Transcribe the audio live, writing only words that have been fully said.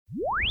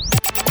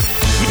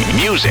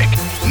Music,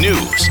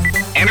 news,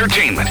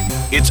 entertainment.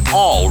 It's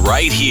all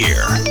right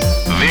here.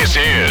 This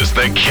is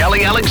the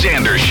Kelly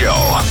Alexander Show.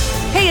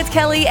 Hey, it's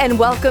Kelly, and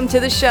welcome to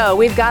the show.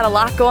 We've got a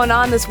lot going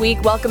on this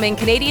week, welcoming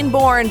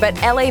Canadian-born but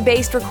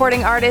LA-based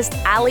recording artist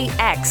Allie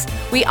X.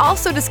 We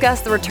also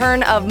discuss the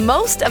return of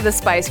most of the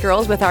Spice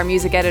Girls with our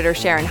music editor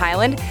Sharon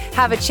Hyland,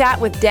 have a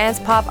chat with dance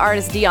pop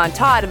artist Dion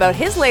Todd about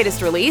his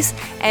latest release,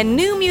 and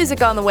new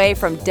music on the way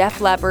from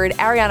Def Leppard,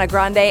 Ariana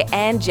Grande,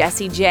 and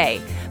Jessie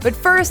J. But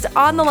first,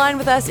 on the line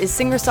with us is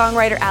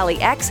singer-songwriter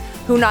Allie X,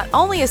 who not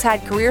only has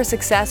had career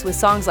success with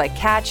songs like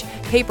Catch,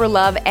 Paper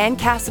Love, and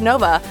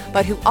Casanova,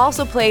 but who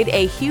also played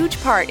a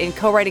huge part in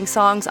co-writing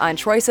songs on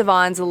Troye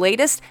Sivan's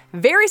latest,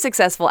 very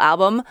successful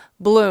album,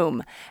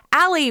 Bloom.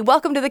 Allie,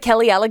 welcome to the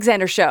Kelly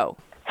Alexander Show.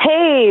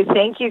 Hey,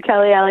 thank you,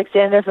 Kelly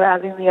Alexander, for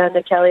having me on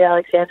the Kelly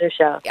Alexander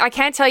Show. I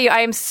can't tell you, I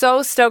am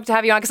so stoked to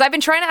have you on, because I've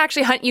been trying to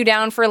actually hunt you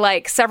down for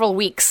like several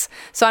weeks.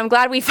 So I'm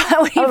glad we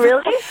finally... Oh,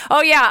 really?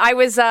 Oh, yeah. I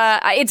was...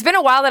 it's been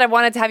a while that I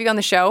wanted to have you on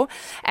the show.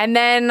 And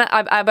then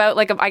about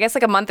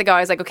a month ago,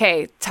 I was like,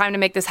 okay, time to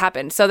make this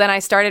happen. So then I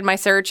started my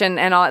search and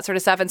all that sort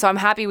of stuff. And so I'm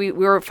happy we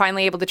were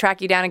finally able to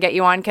track you down and get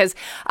you on, because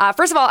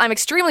first of all, I'm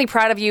extremely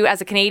proud of you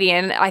as a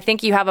Canadian. I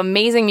think you have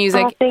amazing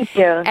music. Oh, thank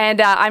you. And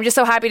I'm just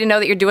so happy to know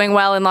that you're doing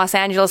well in Los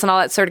Angeles and all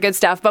that sort of good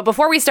stuff. But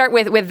before we start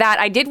with that,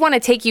 I did want to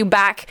take you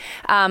back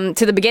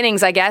to the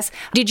beginnings, I guess.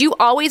 Did you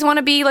always want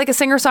to be like a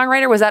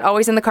singer-songwriter? Was that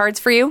always in the cards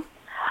for you?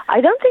 I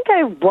don't think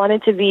I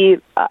wanted to be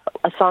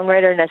a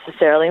songwriter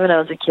necessarily when I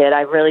was a kid.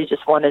 I really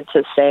just wanted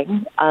to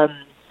sing.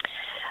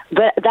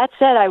 But that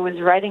said, I was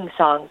writing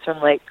songs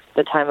from like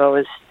the time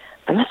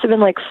I must have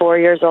been like 4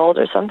 years old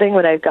or something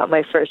when I got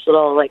my first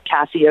little like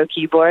Casio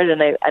keyboard,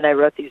 and I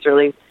wrote these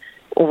really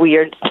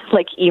weird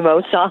like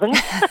emo songs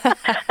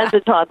as a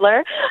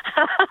toddler.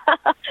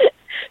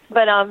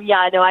 But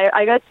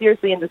I got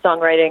seriously into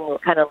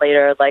songwriting kind of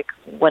later, like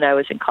when I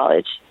was in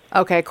college.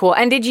 Okay, cool.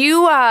 And did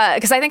you,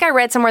 because I think I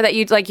read somewhere that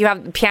you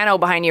have piano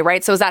behind you,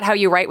 right? So is that how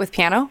you write with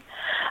piano?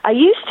 I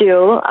used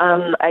to.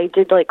 I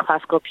did like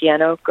classical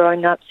piano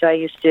growing up, so I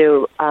used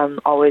to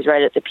always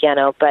write at the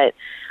piano. But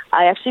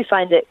I actually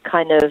find it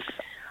kind of,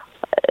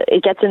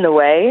 it gets in the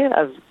way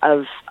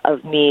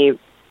of me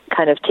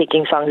kind of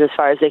taking songs as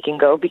far as they can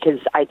go, because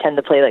I tend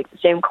to play like the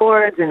same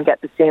chords and get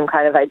the same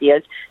kind of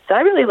ideas. So I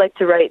really like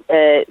to write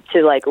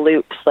to like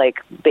loops, like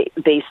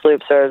bass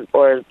loops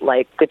or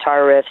like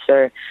guitar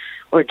riffs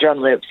or drum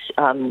loops,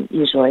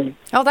 usually.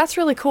 Oh, that's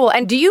really cool.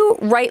 And do you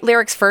write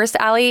lyrics first,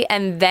 Allie,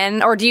 and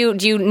then, or do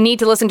you need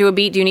to listen to a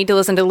beat? Do you need to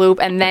listen to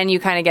loop and then you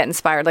kind of get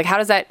inspired? Like, how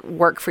does that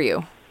work for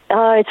you?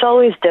 It's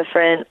always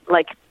different.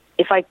 Like,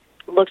 if I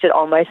looked at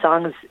all my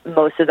songs,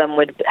 most of them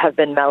would have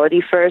been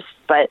melody first,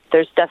 but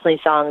there's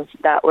definitely songs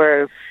that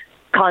were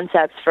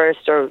concepts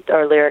first or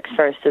lyrics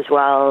first as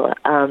well.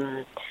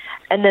 And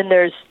then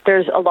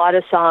there's a lot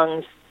of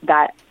songs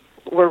that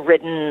were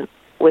written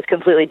with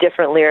completely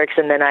different lyrics,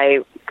 and then I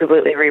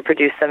completely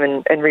reproduced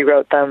them and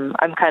rewrote them.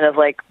 I'm kind of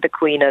like the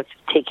queen of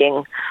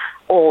taking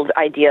old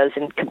ideas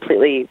and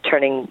completely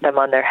turning them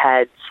on their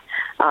heads.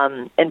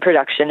 And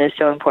production is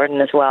so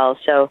important as well.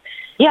 So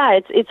yeah,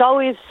 it's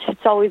always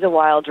a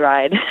wild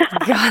ride.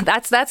 God,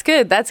 that's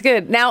good. That's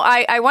good. Now,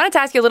 I wanted to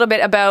ask you a little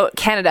bit about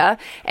Canada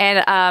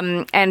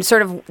and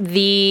sort of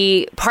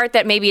the part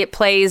that maybe it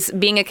plays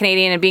being a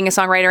Canadian and being a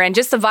songwriter, and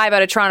just the vibe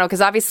out of Toronto, because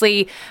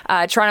obviously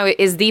Toronto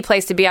is the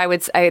place to be.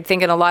 I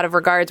think in a lot of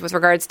regards with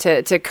regards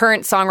to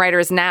current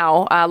songwriters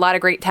now. A lot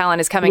of great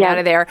talent is coming out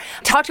of there.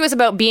 Talk to us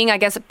about being, I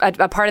guess,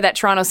 a part of that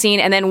Toronto scene,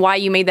 and then why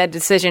you made that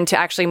decision to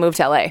actually move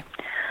to LA.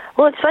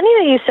 Well, it's funny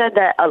that you said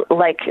that,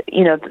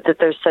 that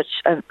there's such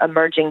an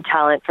emerging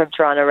talent from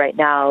Toronto right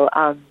now,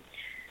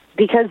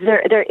 because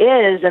there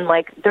is, and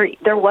like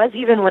there was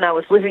even when I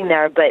was living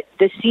there. But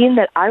the scene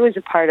that I was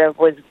a part of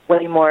was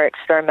way more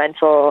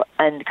experimental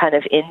and kind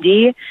of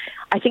indie.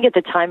 I think at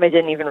the time I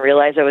didn't even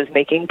realize I was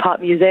making pop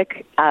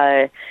music,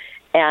 and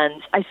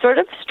I sort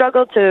of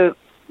struggled to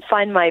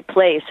find my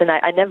place. And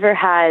I never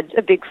had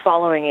a big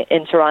following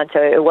in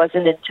Toronto. It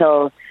wasn't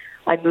until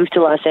I moved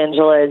to Los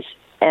Angeles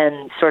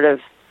and sort of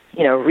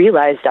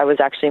realized I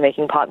was actually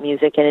making pop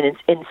music and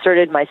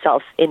inserted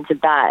myself into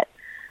that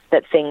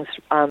things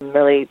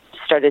really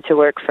started to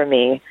work for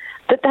me.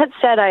 But that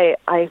said,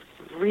 I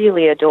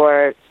really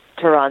adore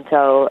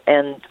Toronto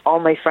and all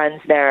my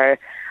friends there.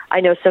 I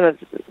know some of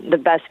the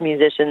best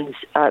musicians,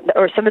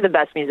 some of the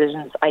best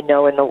musicians I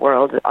know in the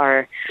world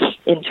are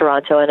in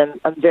Toronto, and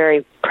I'm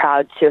very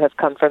proud to have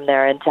come from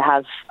there and to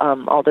have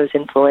all those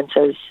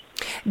influences.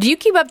 Do you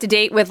keep up to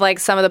date with like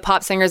some of the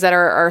pop singers that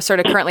are sort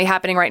of currently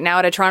happening right now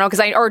out of Toronto? Because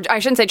I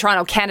shouldn't say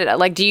Toronto, Canada.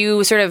 Like, do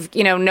you sort of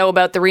know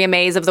about the Rhea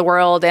Mays of the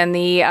world and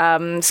the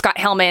Scott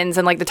Hellmans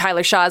and like the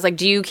Tyler Shaws? Like,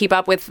 do you keep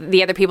up with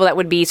the other people that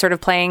would be sort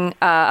of playing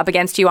up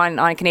against you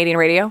on Canadian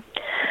radio?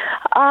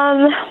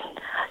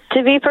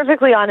 To be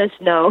perfectly honest,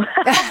 no,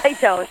 I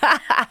don't.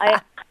 I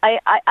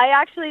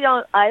actually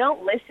don't. I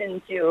don't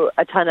listen to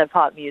a ton of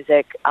pop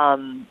music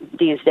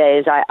these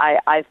days.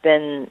 I've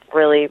been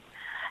really,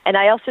 and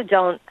I also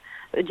don't.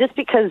 Just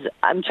because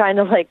I'm trying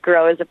to like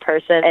grow as a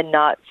person and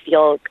not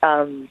feel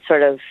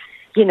sort of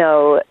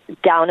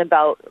down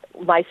about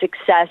my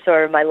success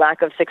or my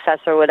lack of success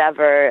or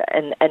whatever,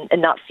 and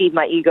not feed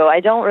my ego. I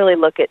don't really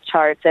look at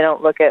charts. I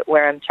don't look at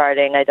where I'm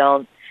charting.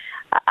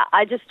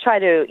 I just try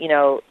to,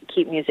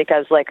 keep music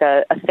as like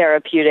a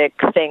therapeutic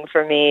thing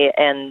for me,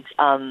 and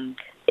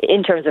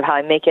in terms of how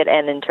I make it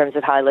and in terms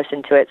of how I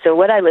listen to it. So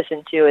what I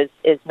listen to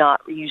is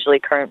not usually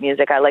current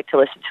music. I like to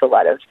listen to a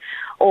lot of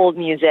old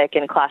music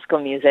and classical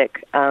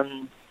music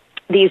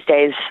these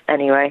days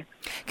anyway.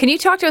 Can you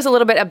talk to us a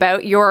little bit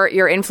about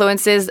your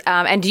influences,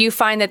 and do you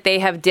find that they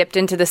have dipped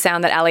into the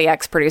sound that Allie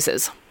X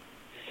produces?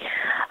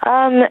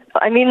 My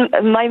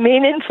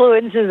main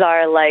influences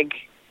are like,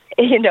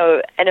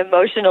 an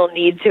emotional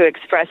need to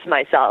express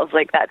myself.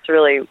 Like that's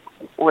really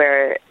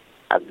where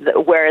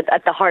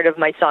at the heart of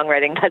my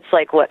songwriting, that's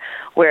like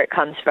where it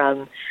comes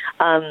from.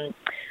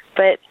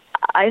 But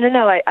I don't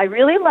know, I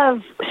really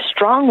love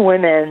strong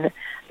women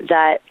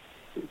that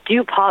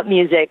do pop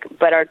music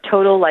but are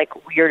total like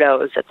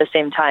weirdos at the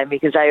same time,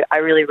 because I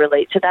really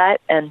relate to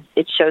that, and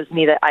it shows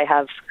me that I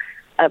have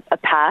a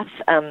path.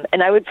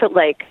 And I would put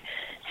like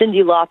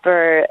Cyndi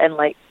Lauper and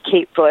like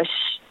Kate Bush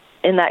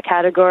in that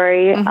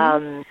category.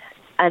 Mm-hmm.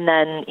 And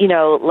then,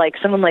 like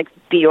someone like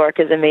Bjork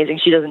is amazing.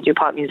 She doesn't do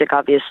pop music,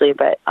 obviously,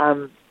 but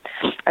I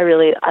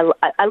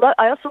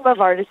also love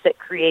artists that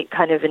create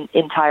kind of an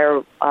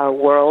entire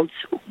worlds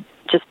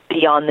just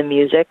beyond the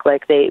music.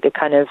 Like they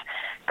kind of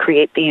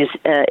create these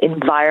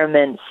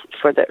environments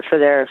for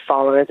their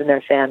followers and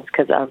their fans,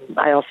 because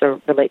I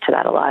also relate to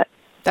that a lot.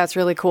 That's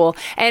really cool.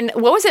 And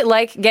what was it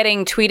like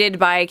getting tweeted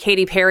by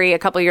Katy Perry a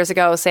couple of years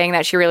ago saying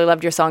that she really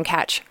loved your song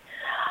Catch?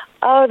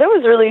 Oh, that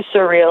was really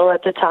surreal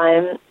at the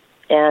time,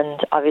 and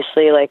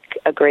obviously like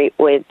a great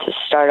way to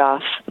start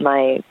off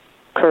my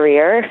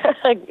career.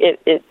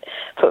 It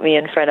put me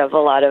in front of a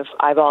lot of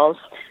eyeballs.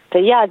 But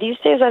yeah, these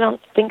days I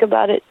don't think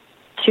about it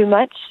too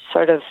much,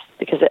 sort of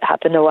because it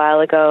happened a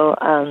while ago.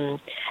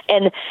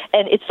 And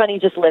it's funny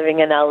just living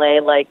in LA,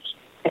 like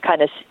I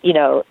kind of,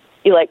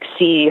 you like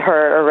see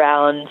her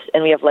around,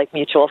 and we have like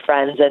mutual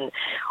friends, and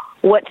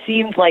what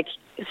seemed like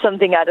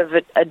something out of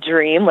a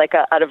dream, like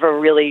out of a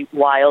really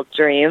wild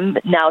dream,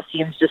 now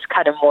seems just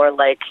kind of more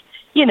like,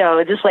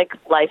 just like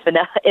life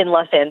in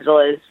Los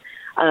Angeles.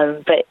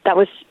 But that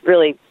was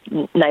really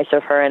nice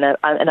of her, and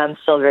I'm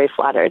still very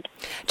flattered.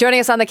 Joining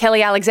us on the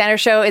Kelly Alexander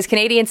Show is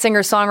Canadian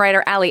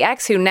singer-songwriter Allie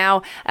X, who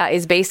now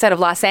is based out of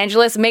Los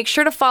Angeles. Make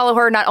sure to follow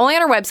her, not only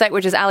on her website,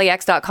 which is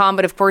alliex.com,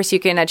 but of course you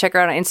can check her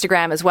out on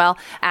Instagram as well,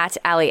 at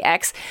Allie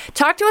X.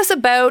 Talk to us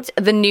about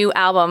the new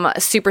album,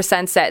 Super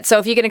Sunset. So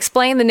if you can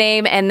explain the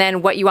name and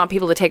then what you want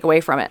people to take away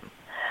from it.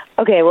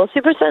 Okay, well,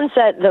 Super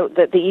Sunset,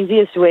 the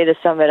easiest way to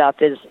sum it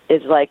up is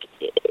like,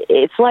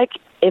 it's like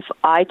if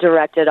I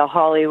directed a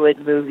Hollywood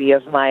movie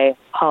of my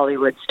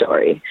Hollywood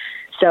story.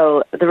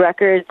 So the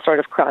record sort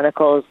of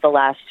chronicles the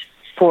last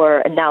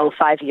 4, now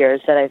 5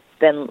 years that I've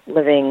been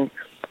living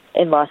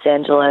in Los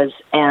Angeles,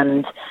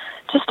 and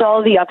just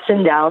all the ups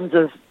and downs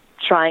of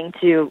trying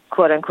to,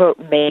 quote unquote,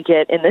 make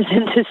it in this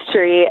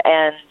industry,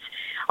 and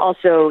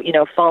also,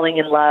 falling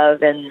in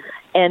love. And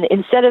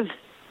instead of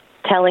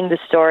telling the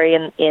story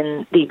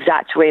in the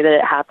exact way that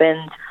it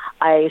happened,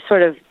 I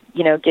sort of,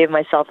 gave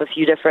myself a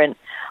few different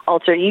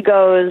alter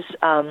egos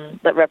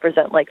that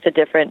represent like the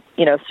different,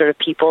 sort of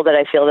people that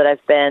I feel that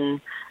I've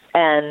been.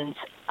 And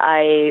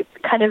I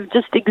kind of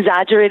just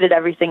exaggerated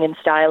everything and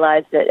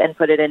stylized it and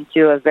put it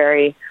into a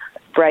very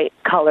bright,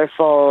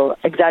 colorful,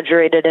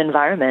 exaggerated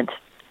environment.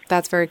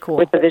 That's very cool.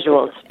 With the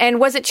visuals. And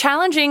was it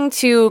challenging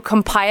to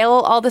compile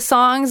all the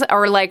songs,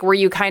 or like were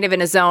you kind of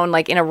in a zone,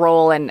 like in a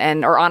role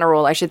or on a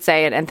roll, I should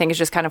say, and things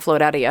just kind of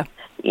flowed out of you?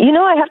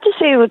 I have to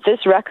say with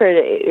this record,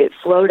 it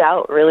flowed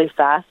out really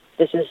fast.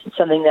 This is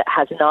something that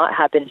has not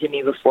happened to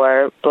me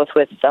before, both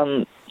with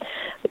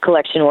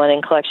Collection 1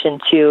 and Collection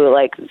 2.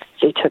 Like,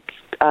 they took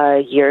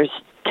years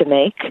to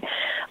make.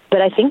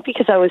 But I think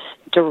because I was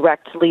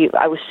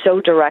so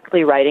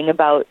directly writing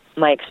about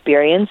my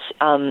experience,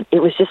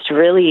 it was just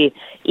really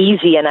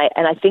easy. And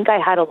I think I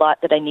had a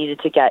lot that I needed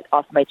to get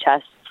off my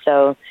chest.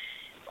 So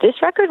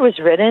this record was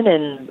written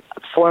in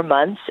 4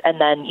 months. And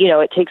then,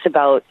 it takes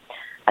about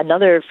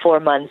another 4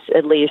 months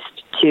at least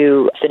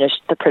to finish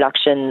the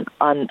production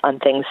on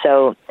things.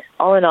 So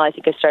all in all, I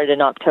think I started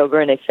in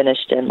October and I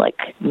finished in like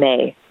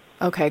May.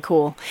 Okay,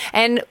 cool.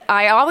 And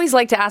I always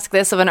like to ask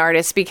this of an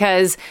artist,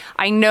 because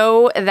I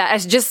know that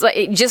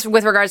just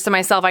with regards to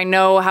myself, I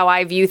know how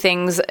I view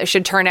things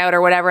should turn out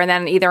or whatever, and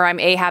then either I'm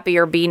A, happy,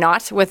 or B,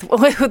 not with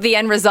the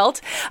end result.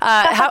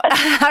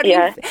 How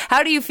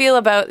do you feel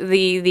about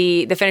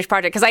the finished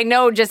project? Because I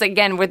know, just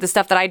again with the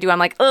stuff that I do, I'm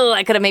like, oh,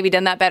 I could have maybe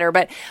done that better.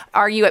 But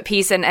are you at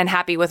peace and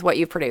happy with what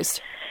you've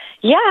produced?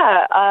 Yeah,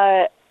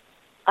 I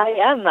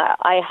am.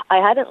 I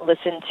hadn't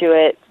listened to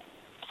it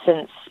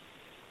since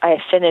I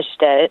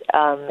finished it,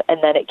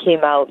 and then it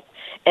came out,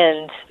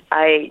 and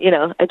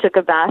I took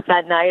a bath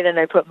that night, and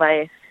I put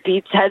my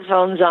Beats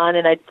headphones on,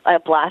 and I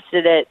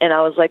blasted it, and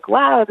I was like,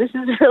 wow, this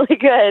is really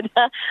good.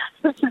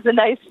 This is a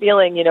nice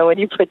feeling, when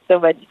you put so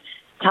much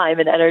time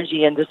and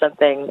energy into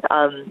something.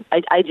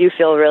 I do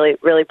feel really,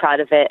 really proud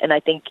of it, and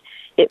I think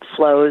it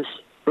flows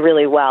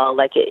really well.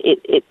 Like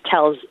it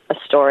tells a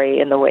story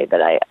in the way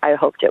that I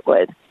hoped it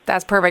would.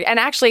 That's perfect. And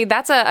actually,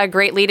 that's a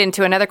great lead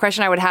into another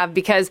question I would have,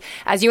 because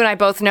as you and I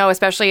both know,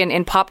 especially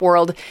in pop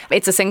world,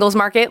 it's a singles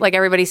market. Like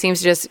everybody seems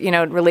to just,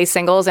 release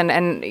singles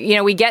and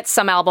we get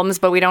some albums,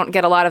 but we don't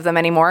get a lot of them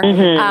anymore.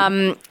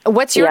 Mm-hmm.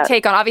 What's your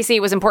take on, obviously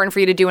it was important for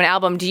you to do an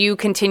album. Do you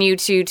continue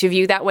to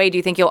view that way? Do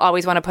you think you'll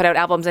always want to put out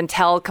albums and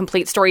tell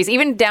complete stories,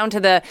 even down to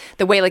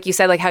the way, like you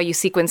said, like how you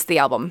sequence the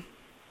album?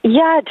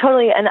 Yeah,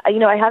 totally. And,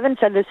 I haven't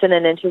said this in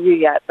an interview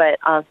yet, but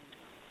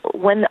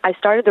when I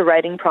started the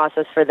writing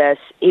process for this,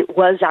 it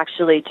was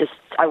actually just,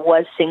 I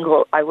was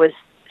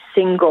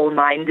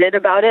single-minded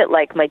about it.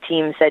 Like my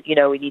team said,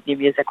 we need new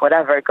music,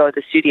 whatever, go to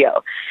the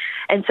studio.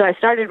 And so I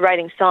started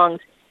writing songs,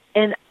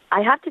 and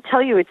I have to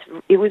tell you,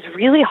 it was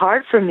really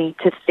hard for me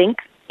to think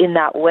in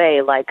that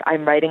way. Like,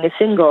 I'm writing a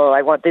single,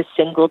 I want this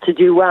single to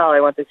do well, I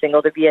want this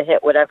single to be a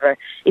hit, whatever.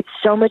 It's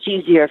so much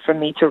easier for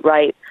me to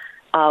write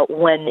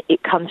when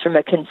it comes from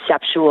a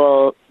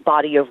conceptual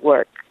body of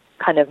work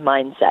kind of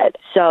mindset.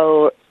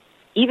 So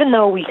even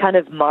though we kind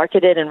of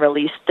marketed and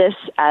released this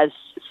as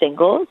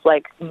singles,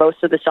 like most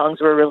of the songs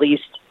were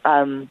released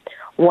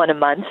one a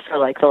month for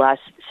like the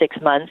last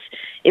 6 months,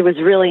 it was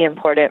really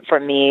important for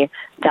me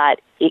that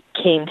it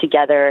came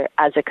together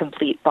as a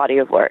complete body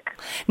of work.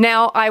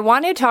 Now, I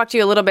want to talk to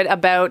you a little bit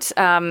about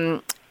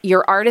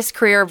your artist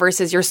career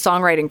versus your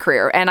songwriting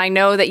career. And I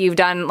know that you've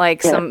done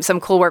some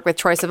cool work with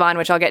Troye Sivan,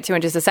 which I'll get to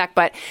in just a sec,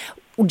 but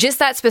just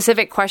that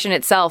specific question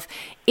itself,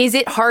 is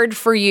it hard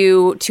for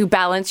you to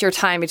balance your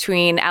time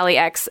between Allie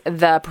X,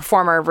 the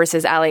performer,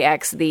 versus Allie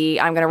X,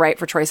 the I'm going to write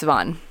for Troye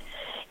Sivan?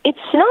 It's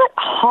not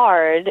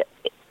hard.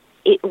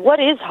 What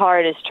is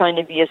hard is trying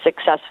to be a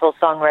successful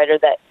songwriter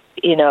that,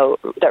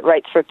 that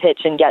writes for pitch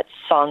and gets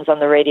songs on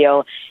the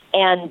radio,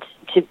 and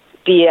to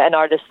be an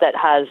artist that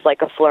has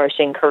like a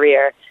flourishing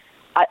career.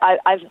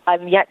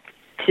 I'm yet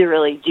to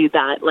really do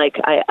that. Like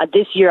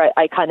this year,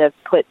 I kind of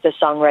put the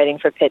songwriting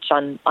for pitch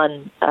on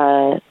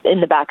in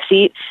the back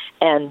seat,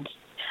 and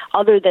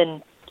other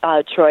than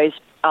Troy's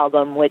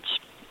album, which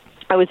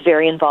I was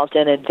very involved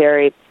in and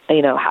very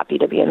happy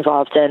to be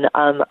involved in,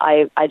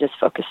 I just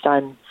focused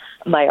on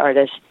my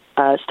artist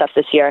stuff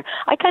this year.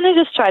 I kind of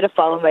just try to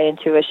follow my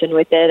intuition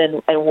with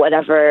it, and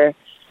whatever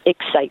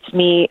excites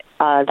me,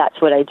 that's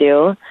what I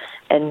do.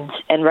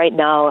 And right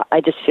now,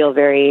 I just feel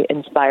very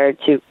inspired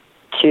to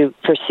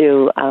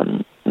pursue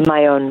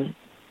my own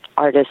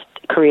artist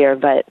career,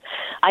 but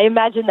I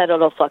imagine that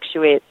it'll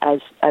fluctuate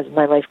as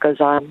my life goes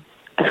on.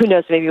 Who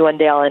knows, maybe one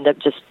day I'll end up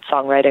just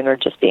songwriting or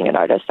just being an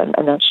artist.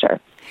 I'm not sure.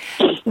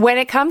 When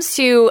it comes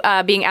to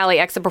being Allie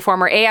X, a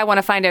performer, I want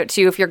to find out,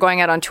 too, if you're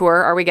going out on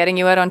tour. Are we getting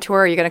you out on tour?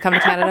 Are you going to come to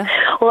Canada?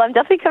 Well, I'm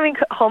definitely coming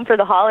home for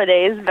the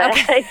holidays, but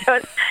okay.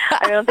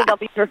 I don't think I'll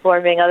be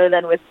performing other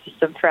than with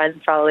some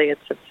friends, probably at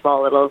some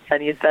small little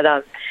venues. But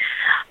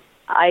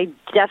I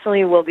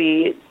definitely will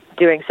be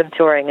doing some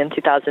touring in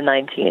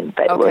 2019,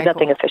 but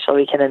nothing official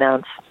we can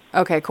announce.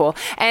 Okay, cool.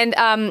 And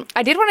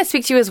I did want to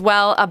speak to you as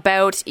well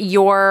about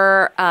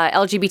your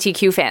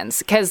LGBTQ fans,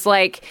 because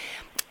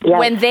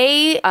when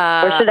they...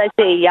 or should I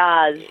say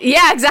yas?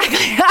 Yeah, exactly.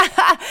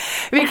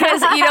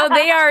 Because,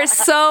 they are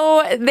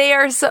so,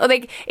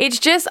 it's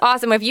just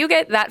awesome. If you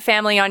get that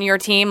family on your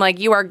team,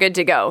 you are good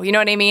to go. You know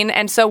what I mean?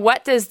 And so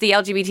what does the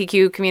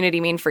LGBTQ community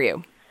mean for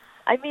you?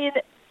 I mean,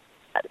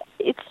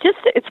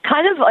 it's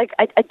kind of like,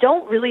 I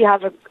don't really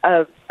have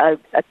a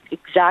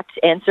exact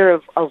answer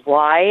of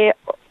why,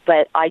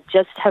 but I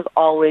just have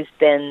always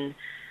been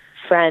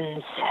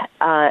friends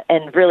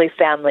and really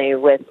family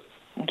with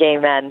gay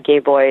men, gay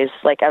boys,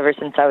 ever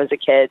since I was a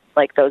kid.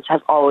 Those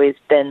have always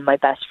been my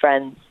best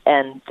friends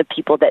and the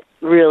people that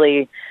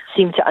really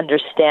seem to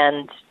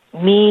understand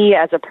me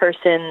as a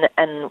person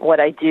and what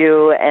I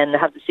do and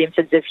have the same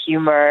sense of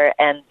humor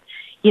and,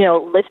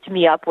 lift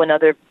me up when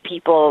other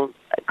people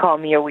call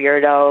me a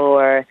weirdo,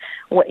 or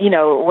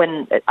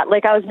when I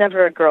was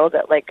never a girl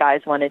that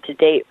guys wanted to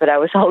date, but I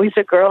was always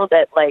a girl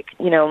that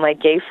my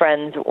gay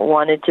friends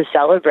wanted to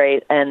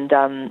celebrate, and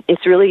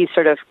it's really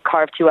sort of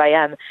carved who I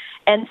am.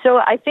 And so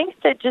I think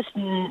that just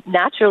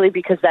naturally,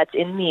 because that's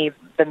in me,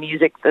 the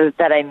music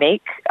that I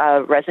make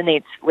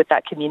resonates with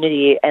that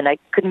community, and I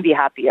couldn't be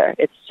happier.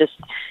 It's just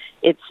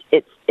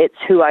it's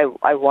who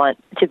I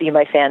want to be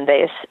my fan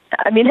base.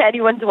 I mean,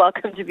 anyone's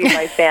welcome to be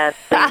my fan.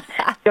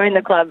 Join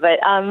the club, but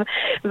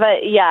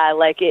yeah,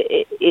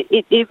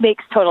 it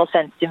makes total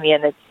sense to me,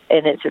 and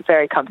it's a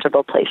very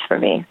comfortable place for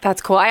me.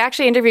 That's cool. I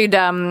actually interviewed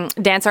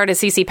dance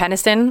artist Cece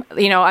Peniston.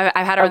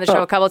 I've had her on the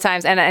show a couple of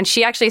times, and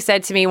she actually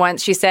said to me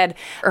once, she said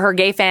her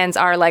gay fans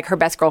are like her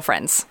best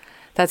girlfriends.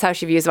 That's how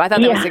she views them. I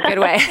thought that was a good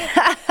way.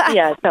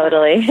 Yeah,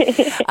 totally.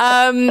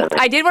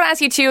 I did want to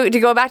ask you to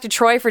go back to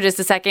Troye for just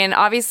a second.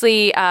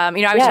 Obviously, I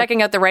was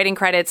checking out the writing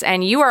credits,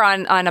 and you are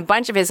on a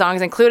bunch of his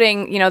songs,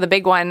 including, the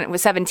big one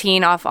with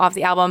 17 off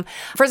the album.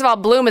 First of all,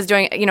 Bloom is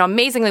doing,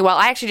 amazingly well.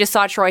 I actually just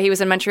saw Troye. He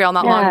was in Montreal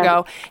not long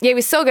ago. Yeah, he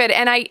was so good.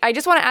 And I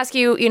just want to ask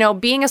you,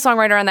 being a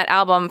songwriter on that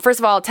album, first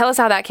of all, tell us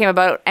how that came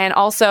about. And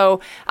also,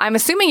 I'm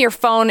assuming your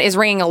phone is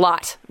ringing a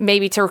lot,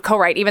 maybe to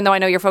co-write, even though I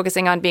know you're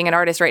focusing on being an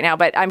artist right now.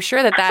 But I'm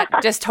sure that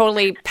just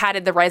totally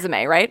padded the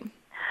resume, right?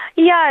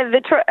 Yeah,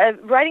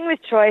 writing with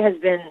Troye has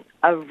been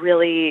a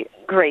really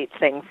great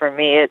thing for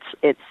me.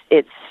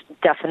 It's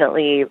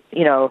definitely,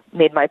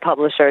 made my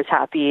publishers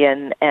happy,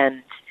 and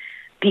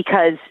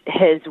because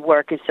his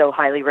work is so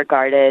highly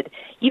regarded.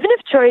 Even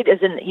if Troye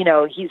isn't,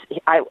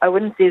 I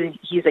wouldn't say that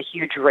he's a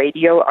huge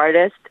radio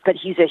artist, but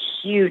he's a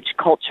huge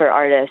culture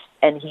artist,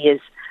 and he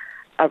is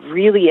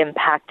really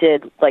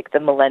impacted like the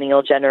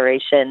millennial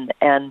generation.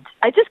 And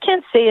I just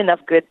can't say enough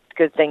good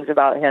things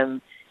about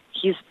him.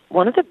 He's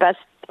one of the best.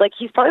 Like,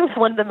 he's probably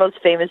one of the most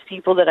famous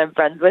people that I'm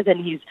friends with,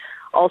 and he's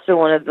also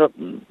one of the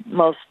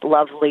most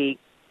lovely,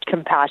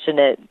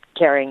 compassionate,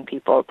 caring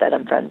people that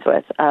I'm friends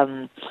with.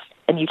 And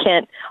you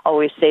can't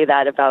always say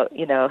that about,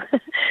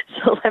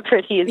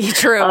 celebrities.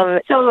 True.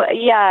 I'm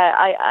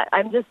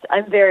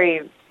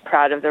very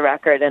proud of the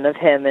record and of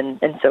him, and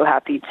so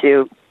happy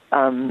to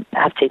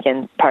have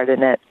taken part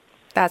in it.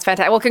 That's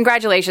fantastic. Well,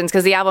 congratulations,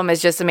 because the album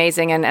is just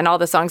amazing, and all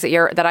the songs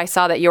that I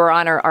saw that you were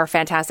on are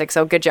fantastic.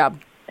 So good job.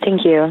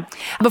 Thank you.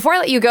 Before I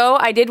let you go,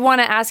 I did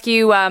want to ask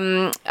you,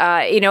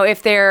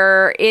 if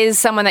there is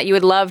someone that you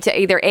would love to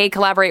either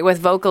collaborate with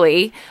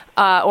vocally,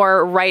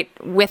 or write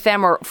with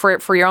them, or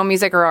for your own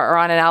music, or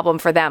on an album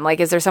for them. Like,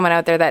 is there someone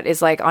out there that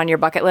is like on your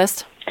bucket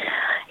list?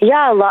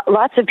 Yeah,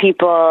 lots of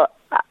people.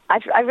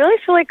 I really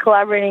feel like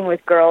collaborating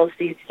with girls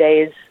these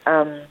days.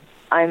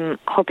 I'm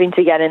hoping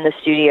to get in the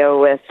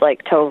studio with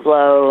like Tove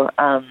Lo,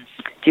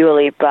 Dua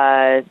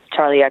Lipa,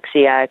 Charlie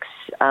XCX.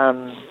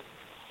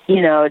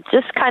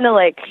 Just kind of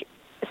like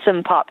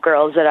some pop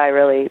girls that I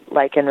really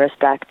like and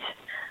respect.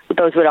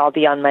 Those would all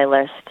be on my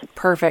list.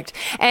 Perfect.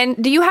 And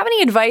do you have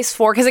any advice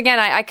for, because again,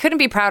 I couldn't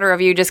be prouder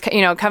of you just,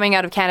 coming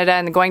out of Canada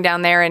and going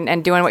down there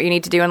and doing what you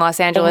need to do in Los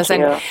Angeles.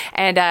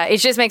 And it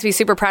just makes me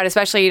super proud,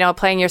 especially,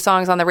 playing your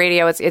songs on the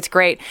radio. It's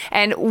great.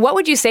 And what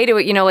would you say to,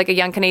 like a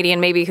young Canadian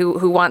maybe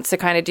who wants to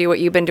kind of do what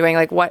you've been doing?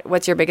 Like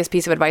what's your biggest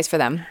piece of advice for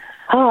them?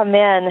 Oh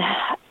man,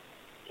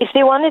 if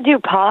they want to do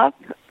pop,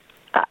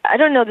 I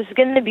don't know, this is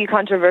going to be a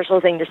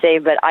controversial thing to say,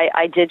 but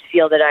I did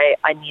feel that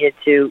I needed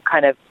to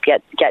kind of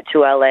get to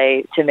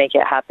LA to make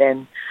it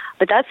happen.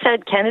 But that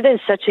said, Canada is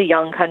such a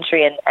young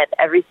country, and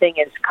everything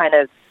is kind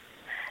of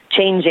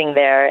changing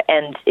there.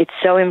 And it's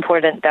so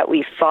important that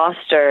we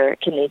foster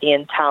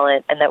Canadian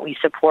talent and that we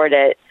support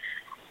it,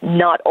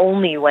 not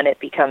only when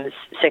it becomes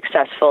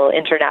successful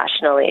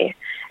internationally.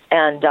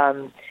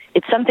 And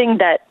it's something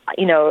that,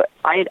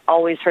 I'd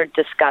always heard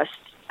discussed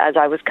as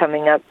I was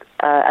coming up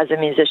as a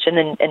musician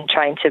and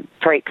trying to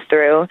break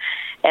through.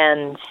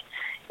 And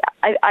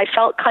I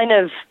felt kind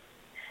of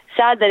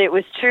sad that it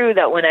was true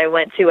that when I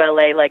went to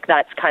LA, like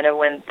that's kind of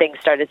when things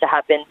started to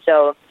happen.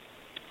 So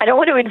I don't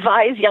want to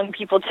advise young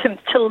people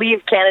to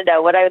leave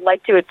Canada. What I would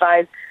like to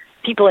advise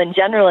people in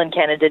general in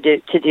Canada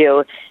to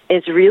do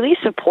is really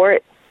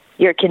support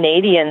your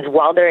Canadians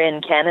while they're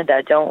in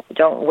Canada.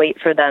 Don't wait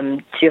for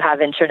them to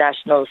have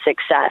international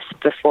success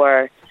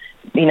before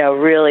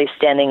really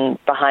standing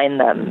behind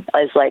them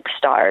as like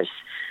stars.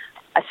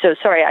 So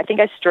sorry, I think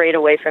I strayed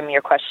away from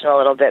your question a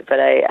little bit, but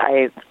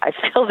I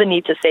feel the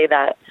need to say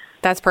that.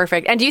 That's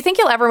perfect. And do you think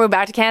you'll ever move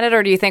back to Canada,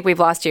 or do you think we've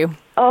lost you?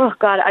 Oh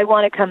God, I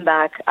want to come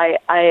back.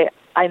 I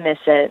miss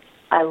it.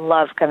 I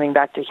love coming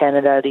back to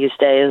Canada these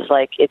days.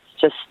 Like it's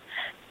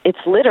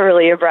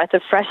literally a breath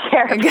of fresh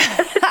air because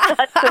it's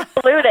not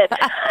so polluted.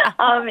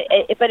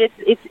 But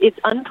it's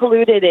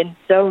unpolluted in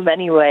so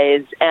many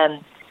ways,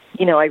 and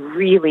I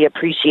really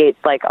appreciate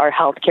like our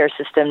healthcare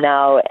system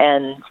now,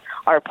 and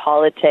our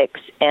politics,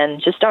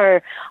 and just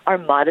our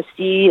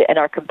modesty and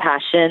our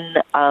compassion.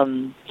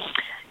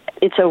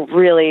 It's a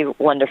really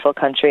wonderful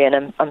country,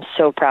 and I'm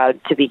so proud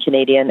to be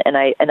Canadian, and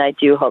I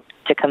do hope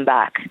to come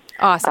back.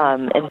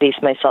 Awesome. And base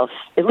myself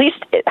at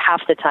least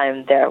half the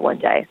time there one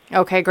day.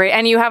 Okay, great.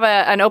 And you have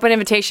an open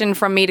invitation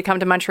from me to come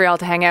to Montreal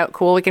to hang out.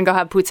 Cool. We can go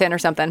have poutine or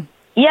something.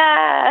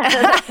 Yeah.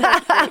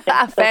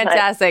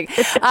 Fantastic.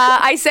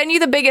 I send you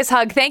the biggest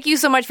hug. Thank you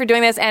so much for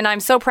doing this, and I'm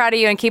so proud of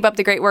you, and keep up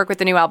the great work with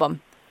the new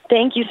album.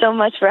 Thank you so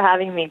much for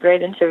having me.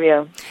 Great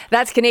interview.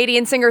 That's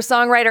Canadian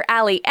singer-songwriter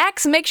Allie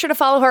X. Make sure to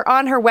follow her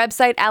on her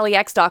website,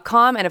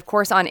 alliex.com, and of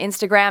course on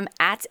Instagram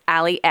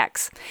 @Allie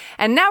X.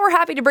 And now we're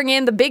happy to bring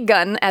in the big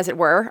gun, as it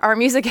were, our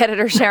music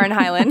editor, Sharon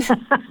Hyland.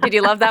 Did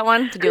you love that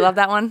one?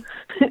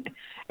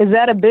 Is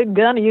that a big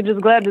gun, or are you just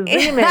glad to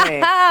see me?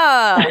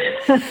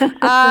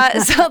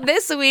 So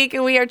this week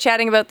we are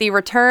chatting about the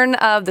return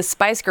of the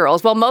Spice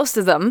Girls. Well, most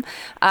of them.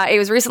 It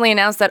was recently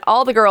announced that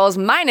all the girls,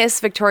 minus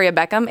Victoria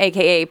Beckham,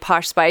 aka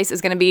Posh Spice,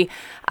 is going to be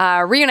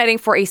reuniting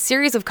for a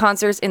series of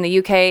concerts in the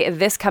UK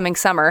this coming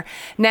summer.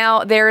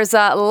 Now, there's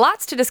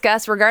lots to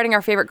discuss regarding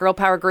our favorite girl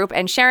power group.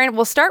 And Sharon,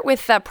 we'll start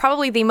with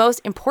probably the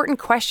most important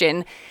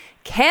question.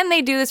 Can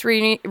they do this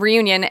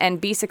reunion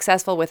and be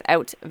successful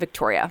without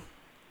Victoria?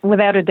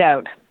 Without a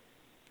doubt.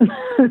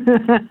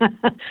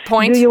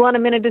 Point. Do you want a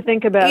minute to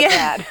think about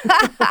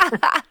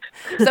that?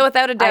 So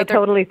without a doubt, I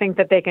totally think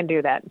that they can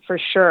do that, for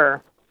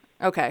sure.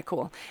 Okay,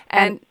 cool.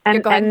 And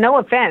no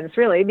offense,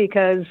 really,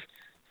 because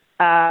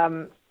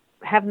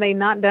have they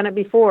not done it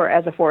before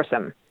as a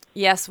foursome?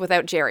 Yes,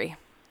 without Jerry.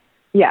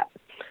 Yeah.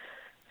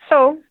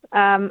 So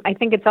I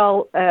think it's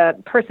all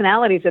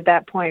personalities at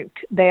that point.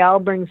 They all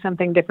bring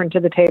something different to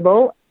the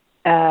table,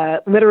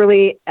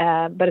 literally,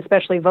 but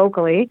especially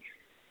vocally.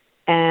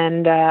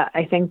 And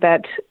I think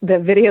that the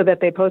video that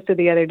they posted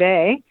the other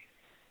day,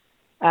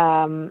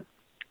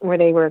 where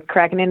they were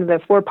cracking into the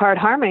 4-part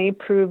harmony,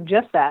 proved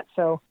just that.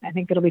 So I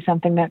think it'll be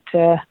something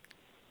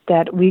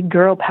that we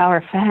girl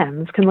power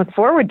fans can look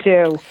forward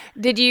to.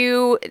 Did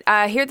you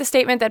hear the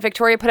statement that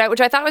Victoria put out, which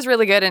I thought was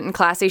really good and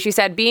classy? She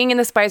said, being in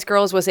the Spice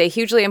Girls was a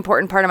hugely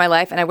important part of my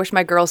life, and I wish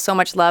my girls so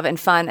much love and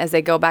fun as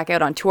they go back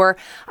out on tour.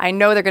 I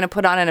know they're going to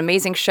put on an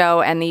amazing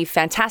show, and the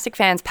fantastic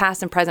fans,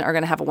 past and present, are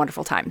going to have a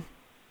wonderful time.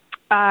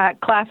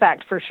 Class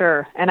act for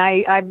sure. And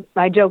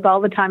I joke all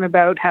the time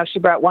about how she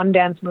brought one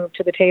dance move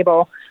to the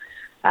table.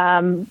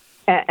 And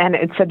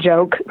it's a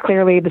joke.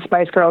 Clearly the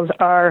Spice Girls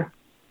are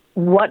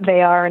what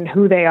they are and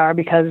who they are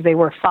because they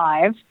were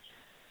 5.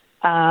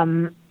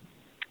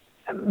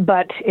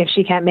 But if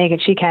she can't make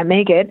it, she can't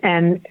make it.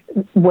 And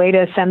way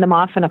to send them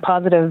off on a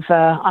positive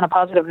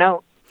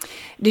note.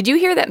 Did you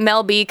hear that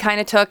Mel B kind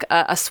of took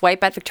a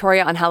swipe at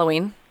Victoria on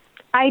Halloween?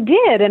 I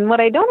did. And what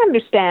I don't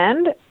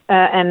understand,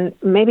 and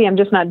maybe I'm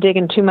just not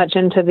digging too much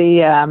into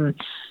the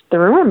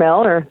rumor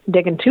mill or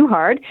digging too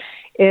hard,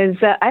 is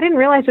I didn't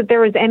realize that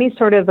there was any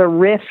sort of a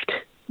rift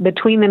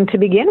between them to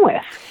begin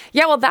with.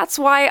 Yeah, well, that's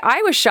why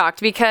I was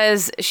shocked,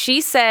 because she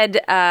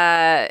said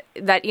that,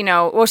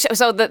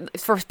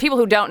 for people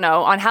who don't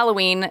know, on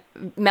Halloween,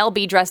 Mel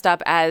B dressed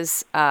up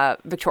as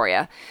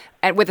Victoria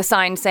and with a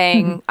sign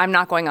saying, I'm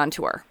not going on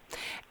tour.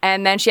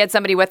 And then she had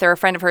somebody with her, a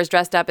friend of hers,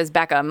 dressed up as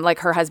Beckham, like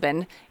her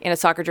husband, in a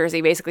soccer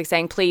jersey, basically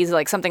saying, please,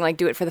 like something like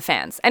do it for the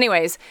fans.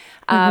 Anyways,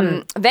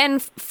 then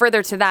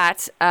further to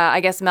that, I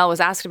guess Mel was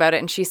asked about it,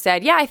 and she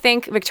said, yeah, I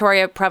think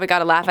Victoria probably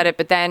got a laugh at it,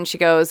 but then she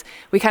goes,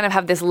 we kind of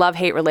have this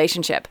love-hate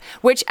relationship,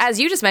 which, as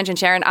you just mentioned,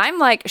 Sharon, I'm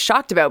like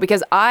shocked about,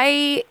 because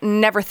I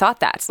never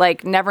thought that,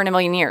 like never in a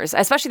million years.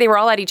 Especially they were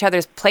all at each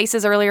other's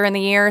places earlier in the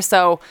year,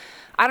 so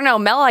I don't know.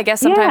 Mel, I guess,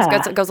 sometimes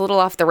goes a little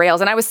off the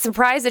rails. And I was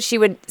surprised that she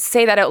would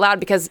say that out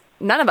loud, because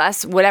none of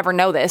us would ever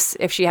know this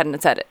if she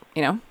hadn't said it,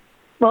 you know?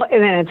 Well,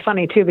 and it's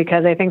funny, too,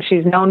 because I think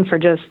she's known for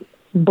just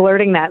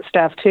blurting that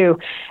stuff, too.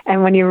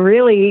 And when you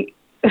really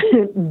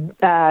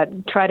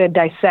try to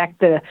dissect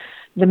the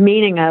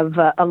meaning of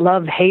a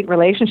love-hate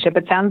relationship,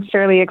 it sounds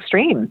fairly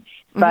extreme.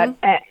 But,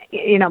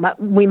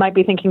 we might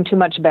be thinking too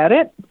much about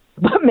it,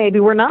 but maybe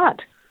we're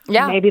not.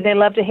 Yeah. Maybe they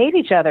love to hate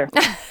each other.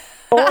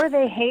 Or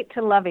they hate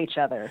to love each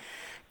other.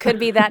 Could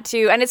be that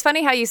too. And it's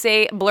funny how you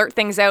say blurt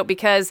things out,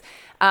 because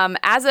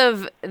as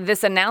of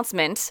this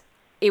announcement,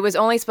 it was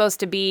only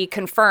supposed to be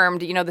confirmed,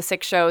 the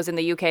 6 shows in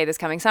the UK this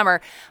coming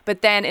summer.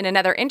 But then in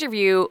another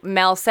interview,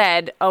 Mel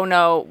said, oh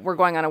no, we're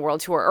going on a world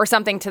tour, or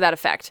something to that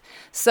effect.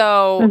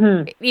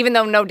 So even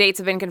though no dates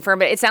have been confirmed,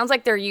 but it sounds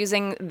like they're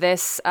using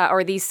this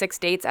or these 6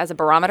 dates as a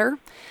barometer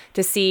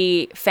to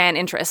see fan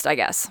interest, I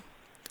guess.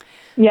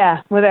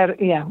 Yeah,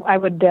 I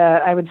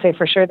would say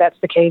for sure that's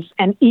the case.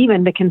 And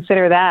even to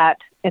consider that,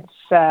 it's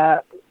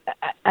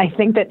I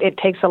think that it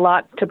takes a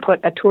lot to put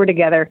a tour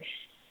together.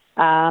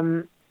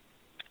 And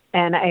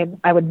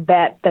I would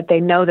bet that they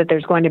know that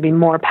there's going to be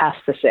more past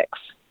the 6.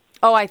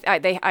 Oh,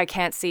 I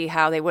can't see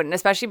how they wouldn't,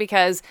 especially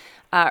because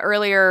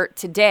earlier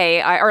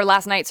today,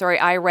 last night,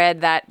 I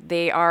read that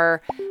they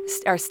are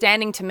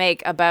standing to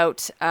make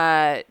about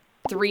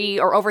 3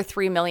 or over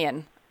 3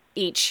 million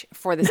each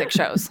for the 6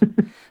 shows.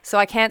 So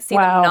I can't see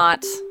them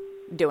not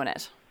doing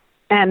it.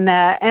 And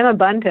Emma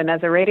Bunton,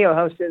 as a radio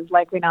host, is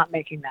likely not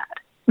making that.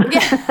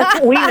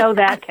 Yeah. We know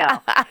that,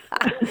 Cal.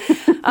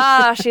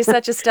 She's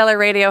such a stellar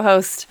radio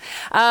host.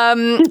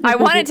 I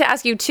wanted to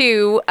ask you,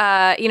 too,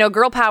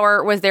 girl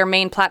power was their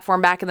main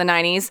platform back in the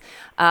 90s,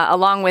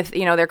 along with,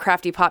 their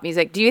crafty pop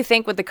music. Do you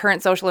think with the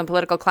current social and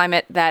political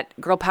climate that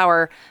girl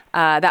power,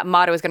 that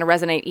motto is going to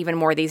resonate even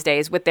more these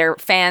days with their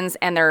fans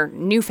and their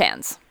new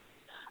fans?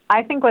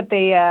 I think what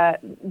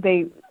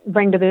they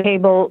bring to the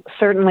table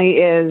certainly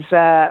is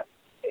a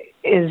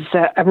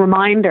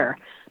reminder,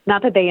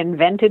 not that they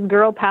invented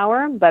girl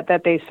power, but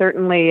that they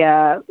certainly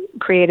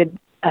created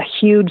a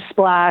huge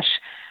splash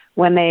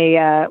when they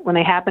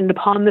happened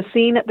upon the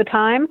scene at the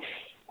time,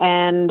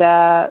 and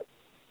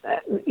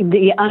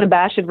the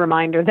unabashed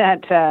reminder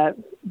that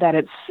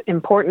it's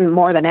important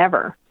more than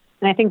ever.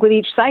 And I think with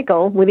each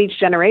cycle, with each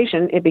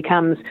generation, it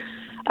becomes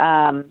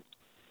an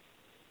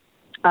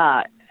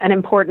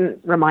important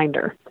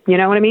reminder. You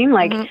know what I mean?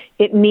 Like,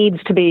 it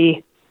needs to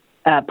be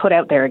put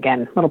out there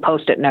again, little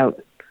Post-it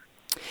note.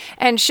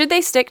 And should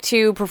they stick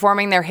to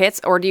performing their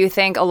hits, or do you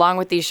think along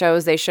with these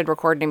shows they should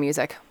record new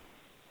music?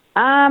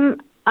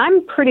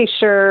 I'm pretty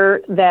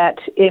sure that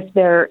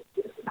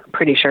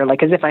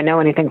like as if I know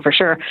anything for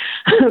sure,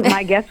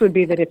 my guess would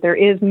be that if there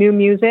is new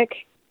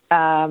music,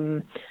 I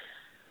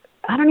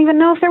don't even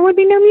know if there would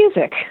be new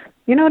music.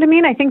 You know what I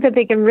mean? I think that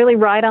they can really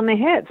ride on the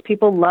hits.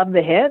 People love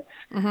the hits.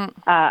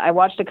 I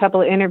watched a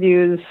couple of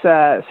interviews,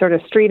 sort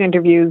of street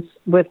interviews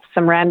with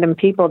some random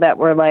people that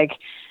were like,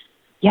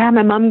 yeah,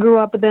 my mom grew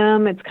up with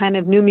them. It's kind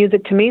of new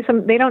music to me. So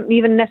they don't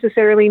even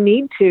necessarily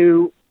need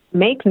to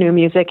make new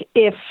music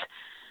if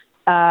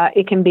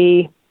it can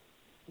be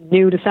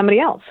new to somebody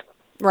else.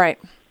 Right.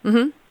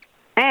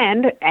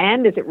 And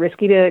is it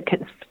risky to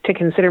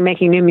consider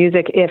making new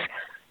music if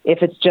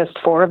it's just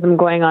 4 of them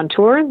going on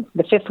tour?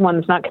 The 5th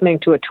one's not committing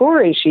to a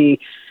tour. Is she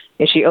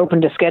open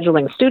to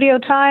scheduling studio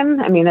time?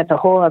 I mean, I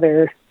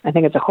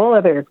think it's a whole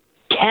other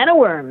can of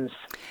worms.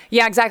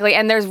 Yeah, exactly.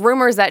 And there's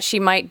rumors that she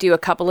might do a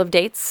couple of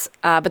dates,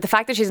 but the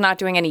fact that she's not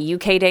doing any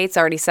UK dates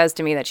already says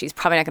to me that she's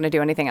probably not going to do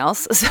anything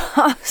else.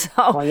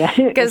 Well, yeah,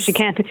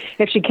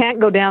 if she can't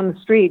go down the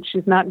street,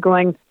 she's not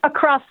going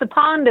across the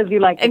pond, as you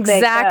like to say.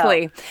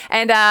 Exactly.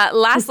 And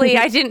lastly,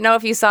 I didn't know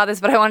if you saw this,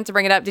 but I wanted to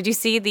bring it up. Did you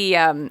see the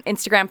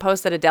Instagram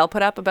post that Adele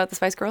put up about the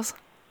Spice Girls?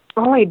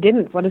 Oh, I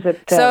didn't. What is it?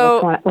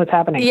 What's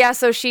happening? Yeah,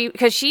 so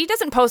because she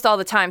doesn't post all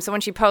the time, so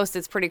when she posts,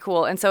 it's pretty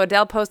cool. And so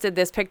Adele posted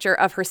this picture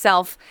of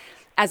herself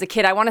as a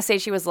kid. I want to say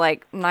she was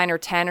like 9 or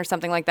 10 or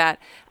something like that,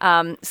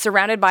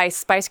 surrounded by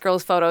Spice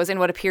Girls photos in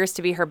what appears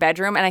to be her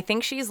bedroom. And I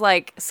think she's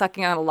like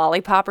sucking on a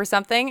lollipop or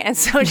something. And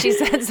so she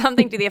said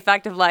something to the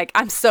effect of like,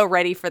 I'm so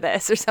ready for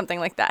this or something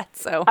like that.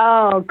 So.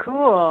 Oh,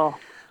 cool.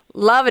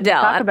 Love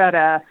Adele.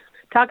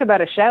 Talk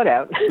about a shout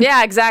out.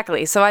 Yeah,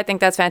 exactly. So I think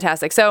that's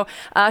fantastic. So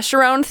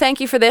Sharon, thank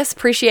you for this.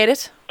 Appreciate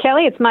it.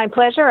 Kelly, it's my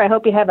pleasure. I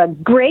hope you have a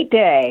great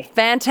day.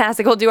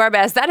 Fantastic. We'll do our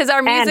best. That is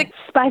our music. And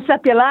spice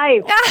up your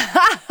life.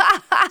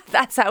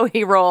 That's how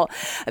we roll.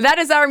 That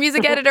is our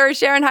music editor,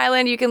 Sharon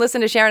Hyland. You can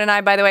listen to Sharon and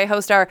I, by the way,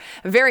 host our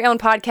very own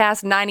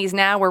podcast, 90s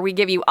Now, where we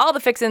give you all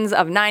the fixins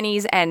of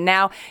 90s and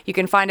now. You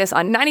can find us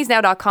on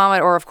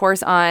 90snow.com or, of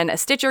course, on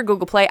Stitcher,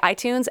 Google Play,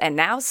 iTunes, and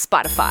now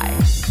Spotify.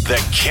 The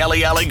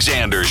Kelly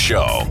Alexander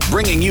Show,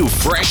 bringing you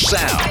fresh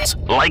sounds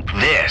like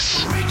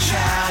this. Reach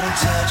out and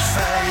touch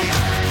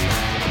faith.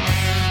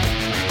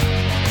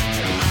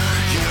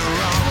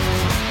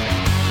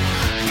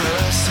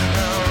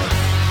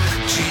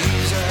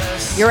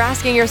 You're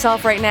asking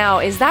yourself right now,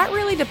 is that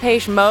really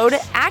Depeche Mode?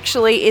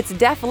 Actually, it's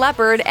Def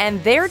Leppard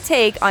and their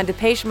take on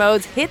Depeche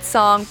Mode's hit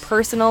song,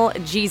 Personal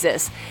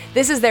Jesus.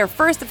 This is their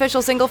first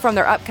official single from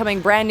their upcoming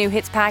brand new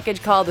hits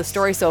package called The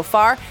Story So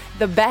Far,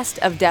 the best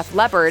of Def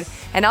Leppard.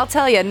 And I'll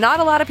tell you, not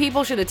a lot of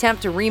people should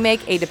attempt to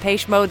remake a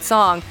Depeche Mode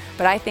song,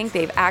 but I think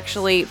they've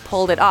actually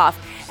pulled it off.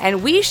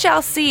 And we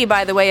shall see,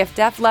 by the way, if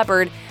Def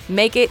Leppard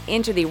make it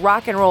into the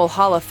Rock and Roll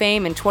Hall of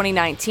Fame in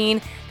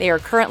 2019. They are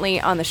currently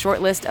on the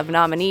short list of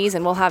nominees,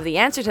 and we'll have the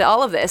answer to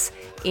all of this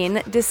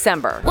in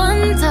December.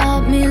 One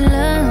taught me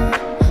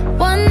love,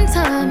 one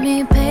taught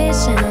me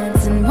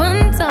patience, and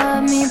one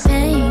taught me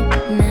pain.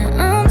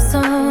 Now I'm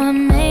so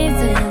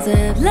amazing to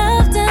have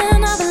loved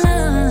and I've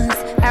lost.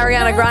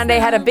 Ariana Grande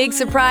had a big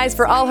surprise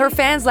for all her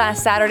fans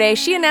last Saturday.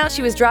 She announced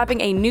she was dropping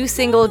a new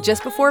single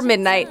just before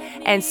midnight,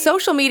 and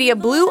social media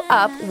blew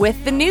up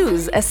with the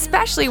news,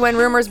 especially when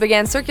rumors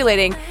began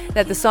circulating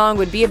that the song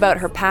would be about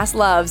her past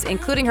loves,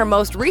 including her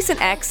most recent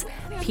ex,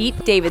 Pete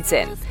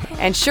Davidson.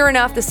 And sure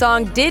enough, the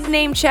song did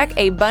name check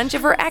a bunch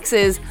of her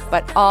exes,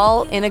 but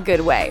all in a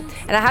good way.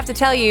 And I have to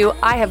tell you,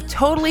 I have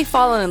totally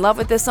fallen in love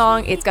with this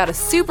song. It's got a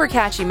super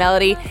catchy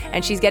melody,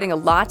 and she's getting a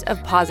lot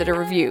of positive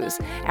reviews.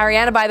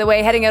 Ariana, by the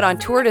way, heading out on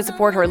tour to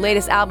support her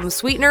latest album,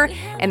 Sweetener,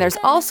 and there's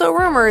also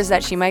rumors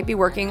that she might be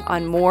working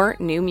on more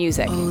new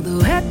music. Oh,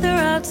 the weather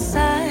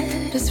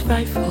outside is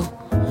frightful,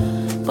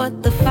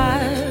 but the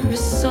fire is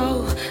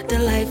so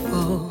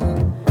delightful.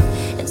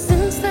 And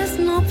since there's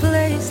no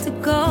place to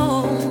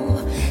go,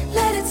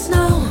 let it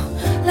snow,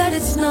 let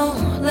it snow,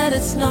 let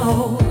it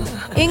snow.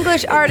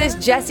 English artist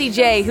Jessie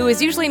J, who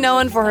is usually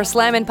known for her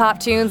slam and pop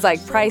tunes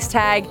like Price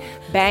Tag,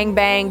 Bang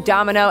Bang,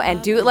 Domino,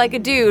 and Do It Like a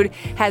Dude,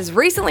 has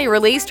recently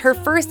released her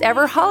first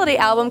ever holiday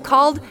album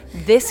called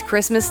This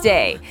Christmas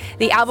Day.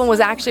 The album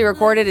was actually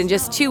recorded in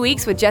just 2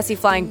 weeks, with Jessie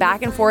flying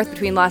back and forth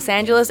between Los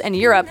Angeles and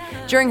Europe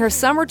during her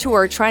summer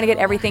tour trying to get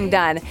everything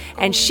done.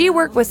 And she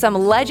worked with some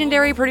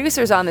legendary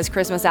producers on this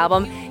Christmas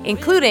album,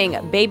 including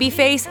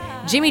Babyface,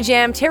 Jimmy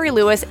Jam, Terry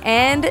Lewis,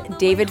 and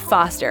David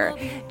Foster.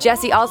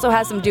 Jessie also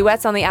has some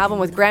duets on the album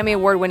with Grammy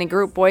Award-winning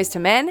group Boyz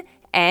II Men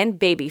and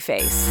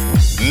Babyface.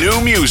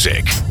 New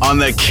music on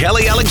The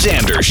Kelly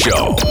Alexander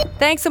Show.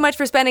 Thanks so much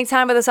for spending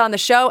time with us on the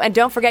show, and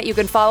don't forget you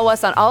can follow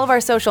us on all of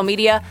our social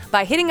media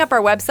by hitting up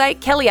our website,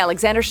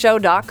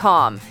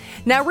 kellyalexandershow.com.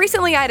 Now,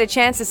 recently I had a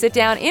chance to sit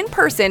down in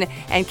person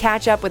and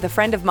catch up with a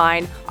friend of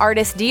mine,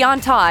 artist Dion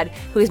Todd,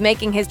 who is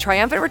making his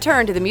triumphant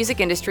return to the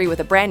music industry with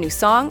a brand new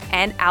song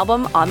and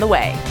album on the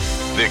way.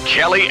 The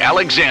Kelly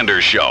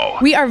Alexander Show.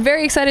 We are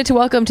very excited to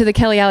welcome to the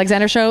Kelly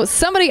Alexander Show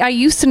somebody I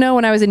used to know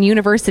when I was in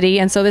university,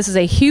 and so this is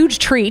a huge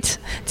treat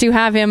to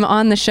have him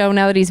on the show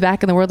now that he's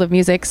back in the world of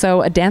music.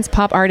 So a dance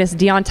pop artist,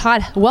 Dion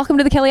Todd, welcome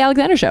to the Kelly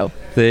Alexander Show.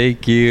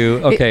 Thank you.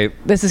 Okay.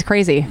 This is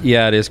crazy.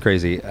 Yeah, it is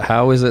crazy.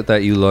 How is it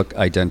that you look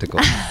identical?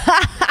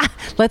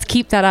 Let's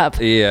keep that up.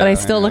 Yeah, but I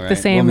still look the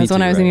same as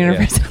when I was in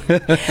university.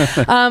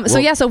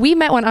 So we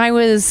met when I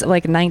was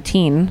like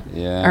 19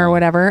 or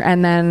whatever,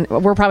 and then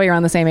we're probably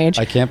around the same age.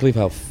 I can't believe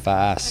how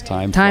fast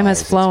time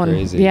has flown.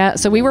 It's crazy. Yeah,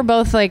 so we were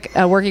both like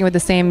working with the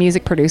same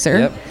music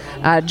producer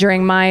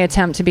during my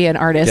attempt to be an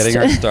artist. Getting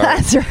our start.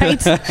 That's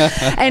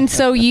right. And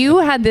so you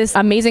had this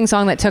amazing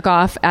song that took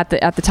off at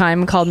the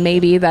time called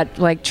Maybe, that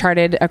like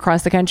charted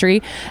across the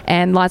country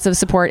and lots of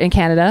support in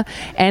Canada.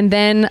 And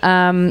then,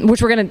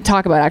 which we're going to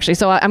talk about actually.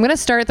 So I'm going to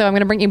start though. I'm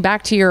going to bring you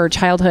back to your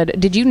childhood.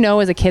 Did you know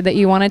as a kid that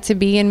you wanted to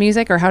be in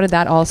music, or how did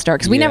that all start?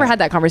 Because we never had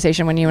that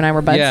conversation when you and I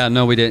were buds. Yeah,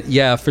 no, we didn't.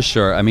 Yeah, for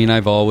sure. I mean,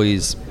 I've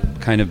always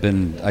kind of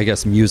been, I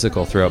guess,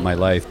 musical throughout my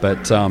life.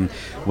 But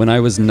when I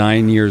was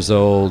 9 years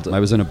old, I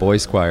was in a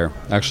boys choir,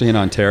 actually in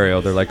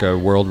Ontario. They're like a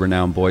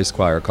world-renowned boys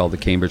choir called the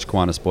Cambridge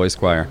Kiwanis Boys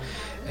Choir.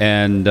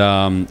 And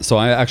so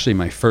I actually,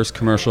 my first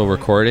commercial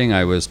recording,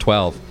 I was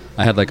 12.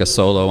 I had like a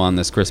solo on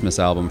this Christmas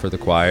album for the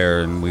choir,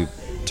 and we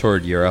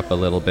toured Europe a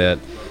little bit.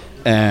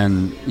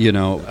 And, you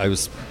know, I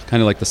was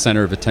kind of like the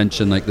center of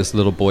attention, like this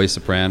little boy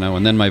soprano.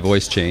 And then my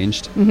voice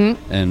changed.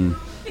 Mm-hmm. And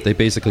they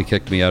basically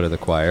kicked me out of the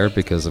choir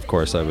because, of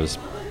course, I was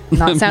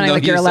not sounding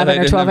like you're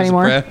 11 or 12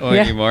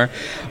 anymore.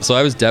 So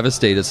I was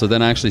devastated. So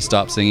then I actually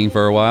stopped singing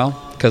for a while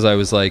because I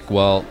was like,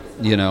 well,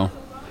 you know,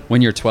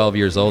 when you're 12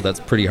 years old, that's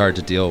pretty hard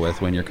to deal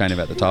with when you're kind of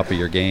at the top of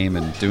your game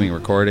and doing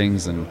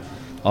recordings, and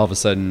all of a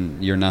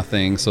sudden you're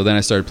nothing. So then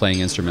I started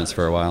playing instruments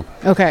for a while.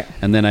 Okay.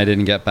 And then I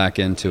didn't get back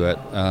into it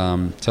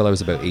till I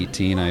was about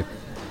 18. I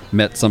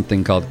met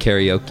something called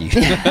karaoke.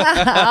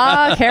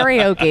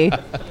 Karaoke.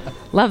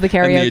 Love the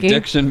karaoke. And the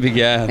addiction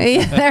began.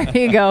 Yeah, there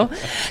you go.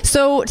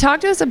 So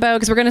talk to us about,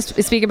 because we're going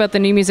to speak about the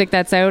new music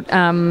that's out.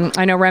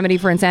 I know Remedy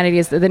for Insanity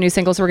is the new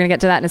single, so we're going to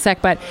get to that in a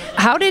sec. But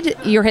how did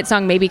your hit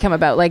song Maybe come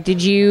about? Like,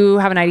 did you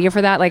have an idea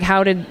for that? Like,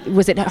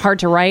 was it hard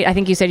to write? I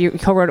think you said you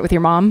co-wrote it with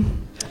your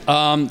mom.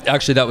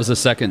 Actually, that was the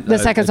second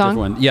song?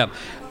 one. Yeah.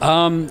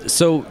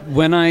 So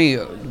when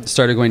I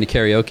started going to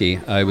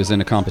karaoke, I was in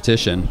a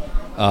competition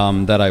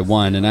that I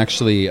won. And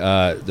actually,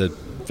 the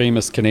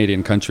famous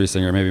Canadian country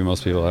singer, maybe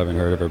most people haven't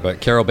heard of her,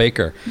 but Carol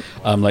Baker,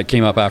 like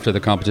came up after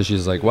the competition.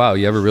 She's like, wow,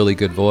 you have a really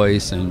good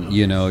voice, and,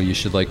 you know, you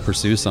should like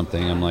pursue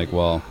something. I'm like,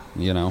 well,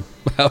 you know,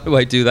 how do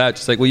I do that?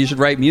 She's like, well, you should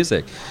write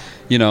music.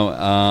 You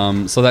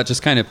know, so that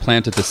just kind of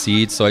planted the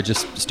seed. So I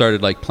just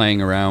started like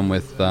playing around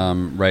with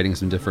writing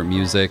some different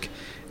music.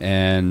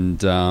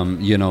 And,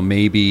 you know,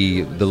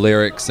 maybe the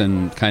lyrics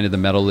and kind of the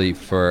melody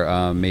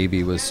for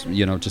Maybe was,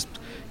 you know, just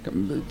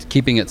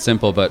keeping it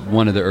simple, but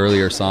one of the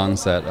earlier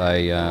songs that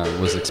I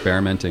was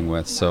experimenting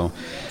with. So,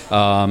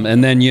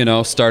 and then, you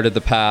know, started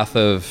the path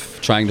of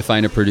trying to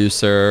find a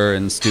producer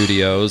and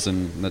studios,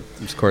 and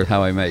that's of course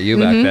how I met you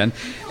back then.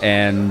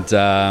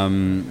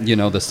 And, you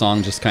know, the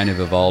song just kind of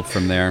evolved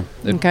from there.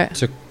 It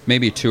took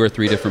maybe 2 or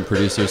 3 different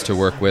producers to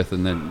work with,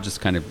 and then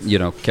just kind of, you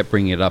know, kept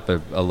bringing it up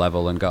a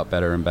level and got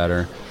better and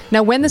better.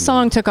 Now, when the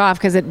song took off,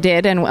 because it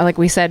did, and like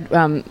we said,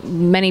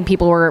 many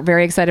people were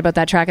very excited about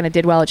that track, and it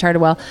did well, it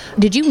charted well.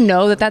 Did you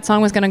know that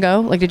song was going to go?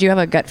 Like, did you have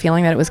a gut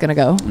feeling that it was going to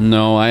go?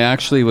 No, I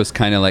actually was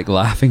kind of like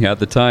laughing at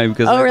the time.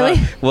 Really?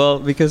 Well,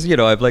 because, you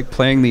know, I've like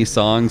playing these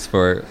songs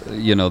for,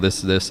 you know,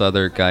 this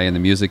other guy in the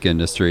music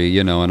industry,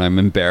 you know, and I'm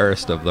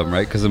embarrassed of them,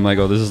 right? Because I'm like,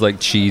 oh, this is like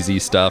cheesy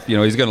stuff. You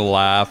know, he's going to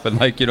laugh, and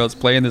like, you know, it's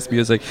playing this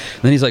music.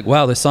 And then he's like,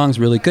 wow, this song's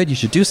really good. You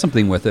should do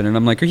something with it. And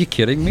I'm like, are you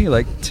kidding me?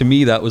 Like, to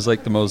me, that was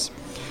like the most,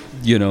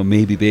 you know,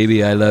 maybe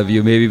baby, I love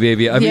you, maybe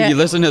baby. I mean, you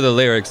listen to the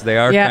lyrics, they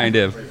are kind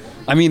of,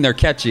 I mean, they're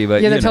catchy,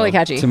 but they're totally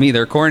catchy. To me,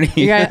 they're corny.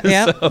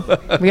 Yeah.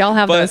 So, we all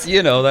have those. But,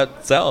 you know,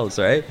 that sells,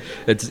 right?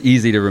 It's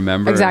easy to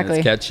remember. Exactly.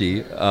 And it's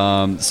catchy.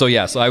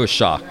 So I was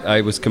shocked.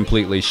 I was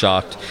completely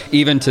shocked.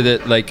 Even to the,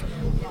 like,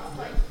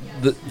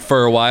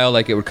 for a while,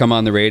 like, it would come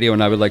on the radio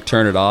and I would like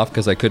turn it off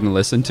because I couldn't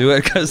listen to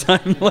it, because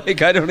I'm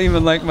like, I don't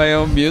even like my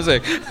own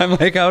music. I'm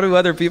like, how do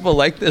other people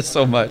like this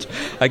so much?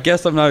 I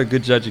guess I'm not a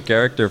good judge of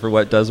character for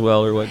what does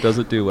well or what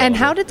doesn't do well. And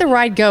how did the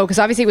ride go? Because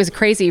obviously it was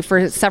crazy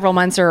for several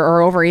months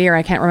or over a year.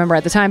 I can't remember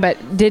at the time, but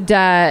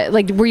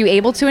were you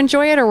able to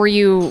enjoy it, or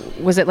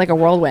was it like a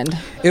whirlwind?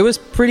 It was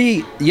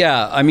pretty,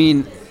 I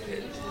mean,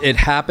 it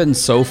happened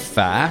so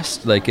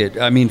fast. Like,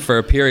 for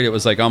a period it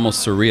was like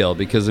almost surreal,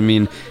 because I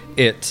mean,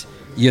 it,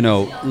 you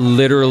know,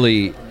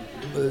 literally,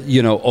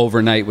 you know,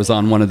 overnight was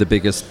on one of the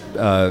biggest,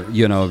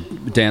 you know,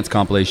 dance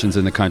compilations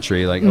in the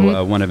country, like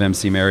one of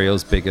MC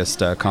Mario's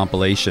biggest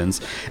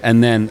compilations.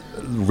 And then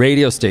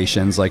radio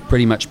stations like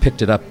pretty much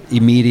picked it up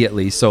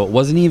immediately. So it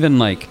wasn't even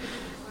like,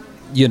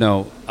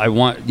 I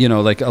want,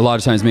 like a lot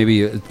of times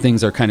maybe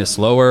things are kind of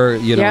slower,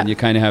 and you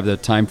kind of have the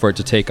time for it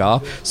to take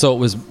off. So it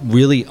was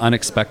really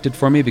unexpected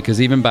for me,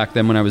 because even back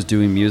then when I was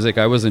doing music,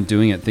 I wasn't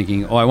doing it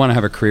thinking, I want to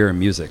have a career in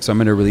music, so I'm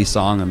going to release a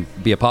song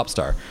and be a pop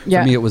star.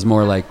 For me, it was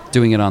more like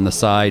doing it on the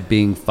side,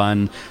 being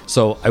fun.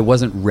 So I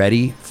wasn't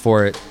ready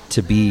for it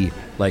to be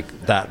like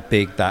that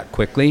big that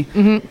quickly.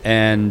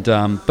 And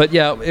but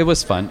yeah, it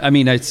was fun. I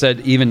mean, I said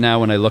even now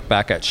when I look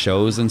back at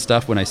shows and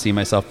stuff, when I see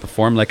myself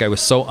perform, like I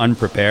was so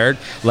unprepared,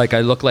 like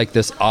I look like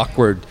this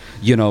awkward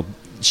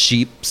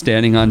sheep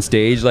standing on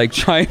stage, like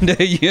trying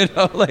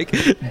to like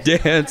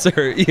dance,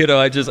 or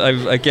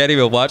I can't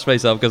even watch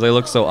myself because I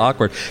look so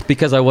awkward,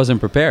 because I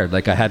wasn't prepared.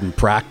 Like I hadn't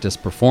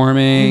practiced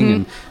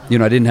performing,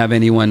 and I didn't have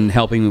anyone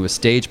helping me with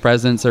stage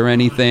presence or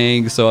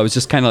anything, so I was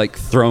just kind of like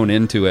thrown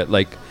into it,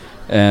 like.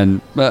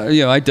 And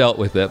I dealt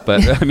with it,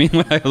 but I mean,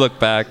 when I look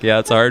back,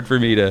 it's hard for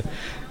me to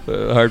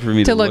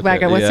look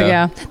back at what's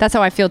that's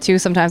how I feel too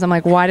sometimes. I'm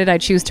like, why did I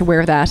choose to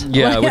wear that? With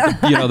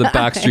the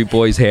Backstreet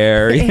Boys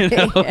hair, and,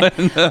 it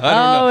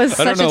was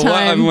such a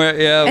time. What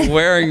I'm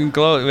wearing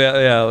clothes.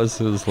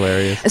 It was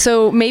hilarious.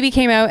 So Maybe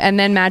came out, and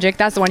then Magic,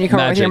 that's the one you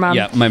co-wrote with your mom.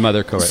 Yeah, my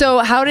mother co-wrote. So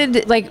how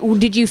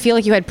did you feel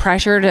like you had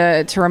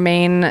pressure to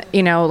remain,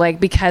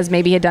 because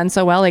Maybe had done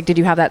so well? Like, did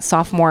you have that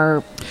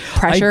sophomore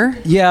pressure?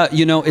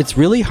 It's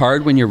really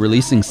hard when you're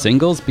releasing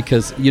singles,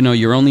 because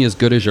you're only as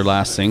good as your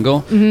last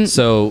single.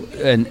 So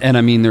and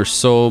I mean, there's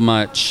so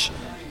much,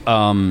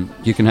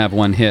 you can have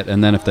one hit,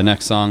 and then if the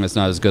next song is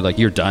not as good, like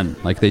you're done.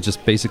 Like they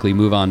just basically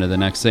move on to the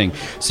next thing.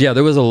 So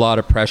there was a lot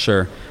of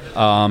pressure.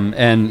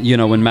 And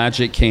when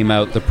Magic came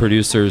out, the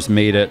producers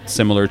made it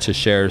similar to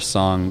Cher's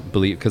song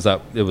Believe, because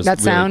it was really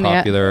sound,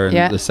 popular,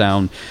 and the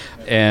sound.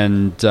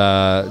 And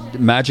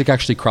Magic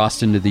actually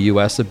crossed into the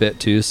US a bit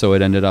too, so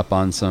it ended up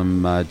on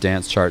some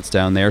dance charts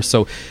down there.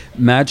 So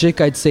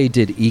Magic, I'd say,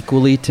 did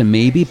equally to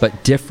Maybe,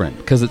 but different,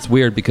 because it's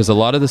weird, because a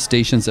lot of the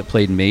stations that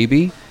played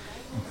Maybe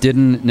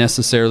didn't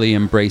necessarily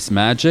embrace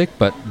Magic,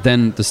 but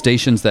then the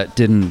stations that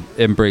didn't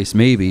embrace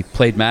Maybe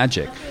played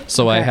Magic.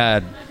 So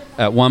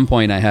at one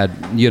point I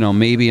had,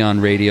 Maybe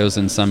on radios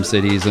in some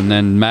cities, and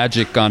then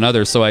Magic on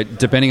others. So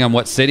depending on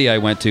what city I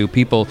went to,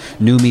 people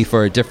knew me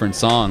for a different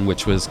song,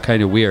 which was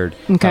kind of weird.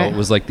 Okay. It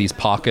was like these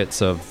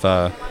pockets of,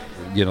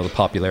 the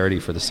popularity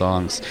for the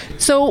songs.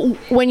 So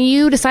when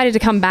you decided to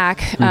come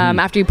back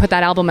after you put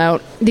that album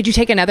out, did you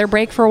take another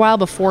break for a while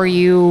before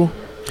you...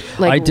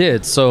 I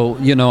did. So,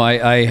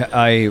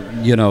 I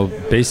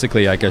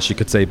basically, I guess you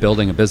could say,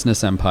 building a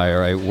business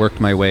empire. I worked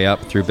my way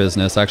up through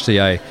business.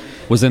 Actually, I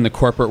was in the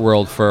corporate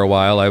world for a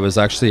while. I was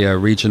actually a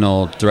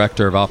regional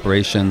director of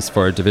operations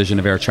for a division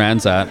of Air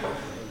Transat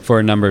for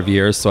a number of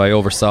years. So I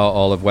oversaw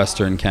all of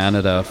Western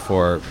Canada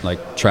for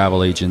like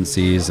travel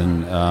agencies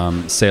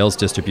and sales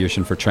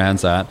distribution for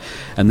Transat.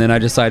 And then I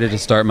decided to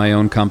start my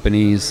own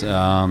companies,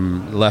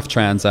 left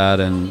Transat,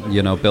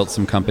 and built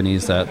some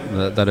companies that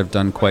have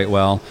done quite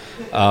well.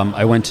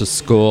 I went to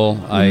school.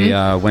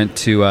 I went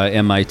to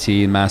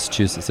MIT,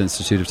 Massachusetts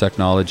Institute of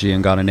Technology,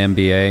 and got an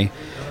MBA.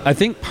 I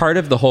think part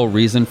of the whole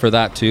reason for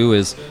that too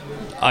is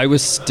I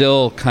was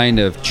still kind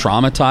of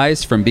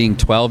traumatized from being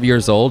 12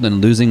 years old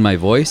and losing my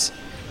voice.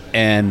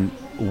 And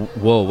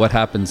whoa, what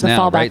happens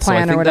now, right? So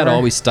I think that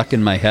always stuck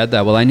in my head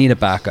that, I need a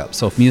backup.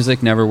 So if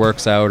music never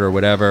works out or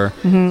whatever,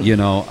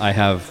 I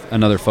have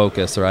another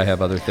focus, or I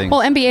have other things. Well,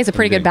 MBA is a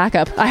pretty good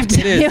backup. I have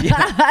to tell you.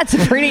 That's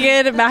a pretty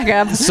good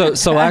backup.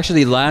 So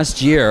actually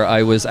last year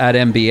I was at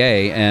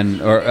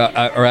MBA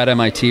or at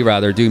MIT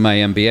rather, doing my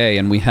MBA,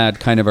 and we had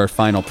kind of our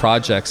final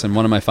projects, and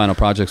one of my final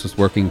projects was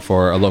working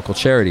for a local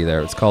charity there.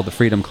 It's called the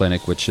Freedom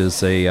Clinic, which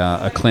is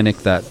a clinic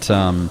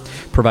that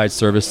provides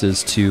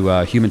services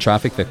to human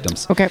traffic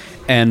victims. Okay.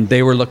 And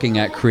they were looking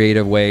at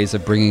creative ways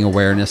of bringing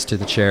awareness to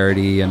the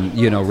charity and,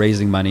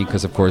 raising money,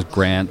 because, of course,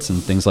 grants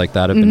and things like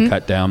that have been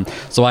cut down.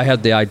 So I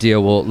had the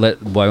idea,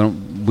 why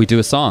don't we do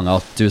a song?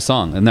 I'll do a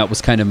song. And that was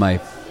kind of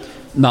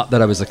not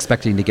that I was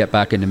expecting to get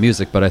back into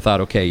music, but I thought,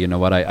 okay, you know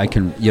what, I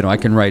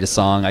can write a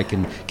song. I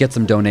can get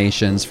some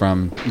donations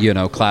from,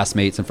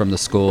 classmates and from the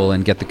school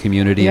and get the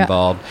community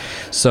involved.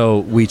 So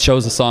we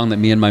chose a song that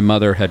me and my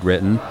mother had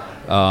written.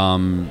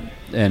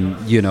 And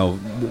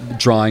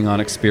drawing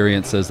on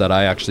experiences that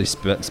I actually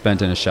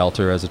spent in a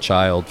shelter as a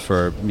child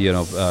for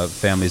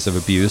families of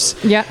abuse.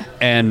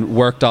 And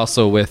worked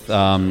also with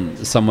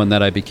someone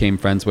that I became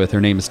friends with. Her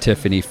name is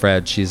Tiffany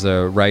Fred. She's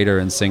a writer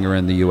and singer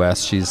in the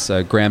U.S. She's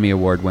a Grammy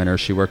Award winner.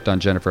 She worked on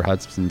Jennifer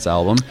Hudson's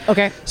album.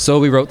 Okay. So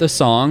we wrote this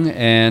song,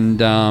 and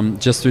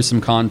just through some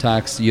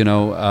contacts,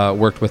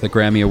 worked with a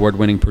Grammy Award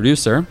winning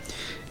producer.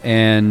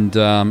 And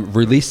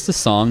released the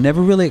song.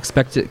 Never really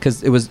expected,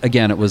 because it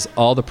was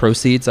all the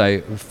proceeds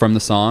from the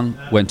song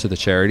went to the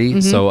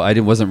charity. So I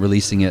wasn't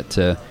releasing it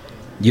to,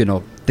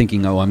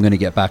 thinking, I'm going to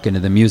get back into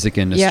the music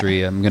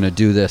industry. I'm going to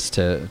do this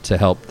to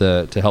help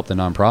the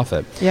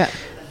nonprofit.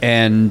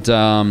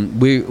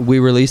 And we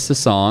released the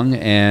song,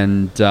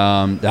 and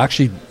it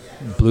actually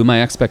blew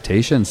my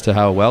expectations to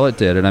how well it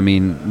did. And I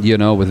mean,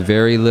 with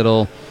very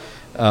little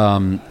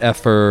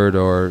effort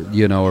or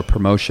or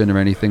promotion or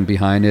anything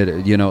behind it.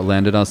 It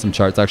landed on some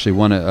charts. Actually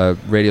won a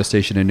radio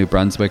station in New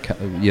Brunswick,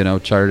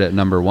 charted at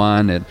number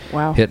 1. It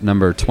hit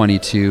number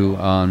 22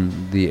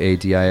 on the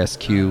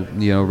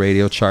ADISQ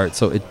radio chart.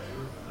 So it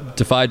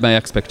defied my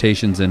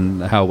expectations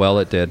in how well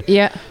it did.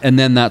 Yeah. And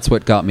then that's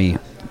what got me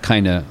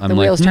kind of, I'm the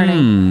like, wheels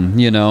turning.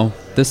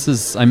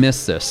 I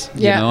missed this.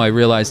 Yeah. I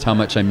realized how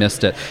much I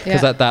missed it.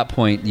 Because at that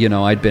point,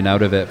 I'd been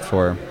out of it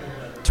for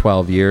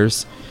 12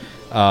 years.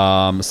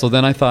 So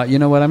then I thought, you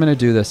know what, I'm going to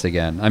do this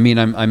again. I mean,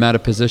 I'm at a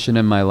position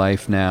in my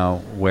life now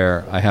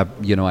where I have,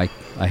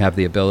 I have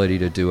the ability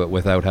to do it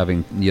without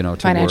having, to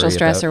financial worry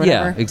stress about, or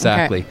whatever. Yeah,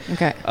 exactly.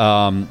 Okay.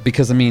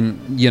 Because I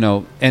mean,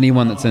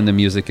 anyone that's in the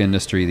music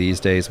industry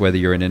these days, whether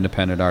you're an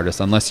independent artist,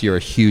 unless you're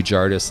a huge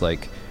artist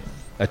like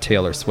a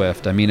Taylor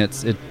Swift, I mean,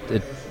 it's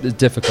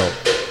difficult,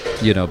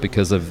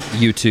 because of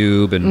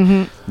YouTube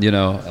and,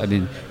 I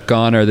mean,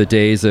 gone are the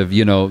days of,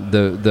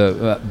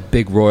 the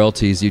big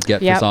royalties you'd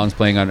get for songs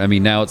playing on. I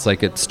mean, now it's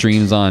like it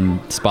streams on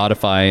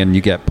Spotify and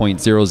you get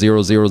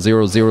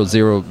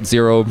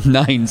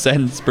 0.0000009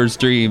 cents per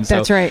stream. So,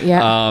 that's right.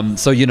 Yeah.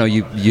 So,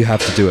 you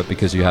have to do it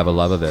because you have a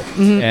love of it.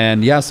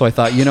 And so I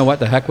thought, what,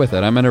 the heck with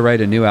it. I'm going to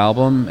write a new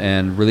album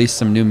and release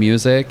some new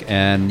music.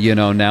 And,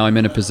 now I'm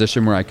in a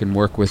position where I can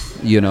work with,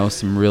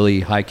 some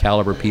really high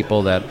caliber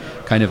people that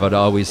kind of had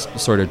always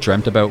sort of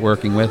dreamt about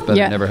working with, but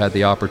I never had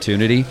the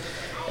opportunity.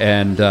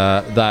 And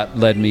that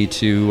led me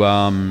to,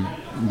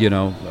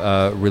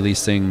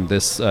 releasing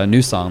this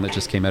new song that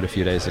just came out a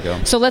few days ago.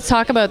 So let's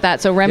talk about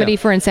that. So Remedy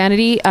for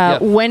Insanity.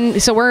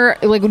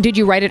 Did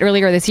you write it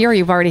earlier this year or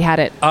you've already had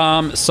it?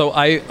 So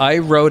I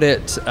wrote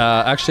it,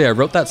 actually I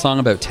wrote that song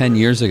about 10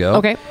 years ago.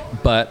 Okay.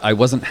 But I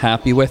wasn't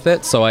happy with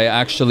it. So I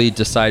actually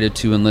decided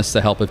to enlist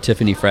the help of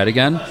Tiffany Fred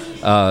again.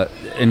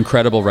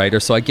 Incredible writer.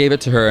 So I gave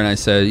it to her and I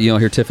said,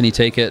 here, Tiffany,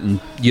 take it and,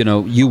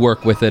 you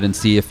work with it and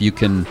see if you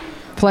can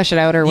flesh it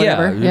out or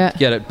whatever.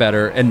 Get it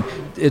better. And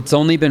it's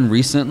only been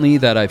recently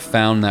that I've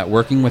found that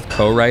working with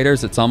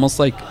co-writers, it's almost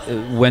like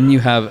when you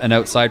have an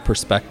outside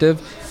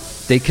perspective,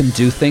 they can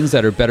do things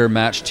that are better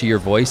matched to your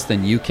voice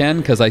than you can.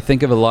 Because I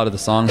think of a lot of the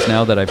songs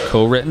now that I've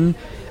co-written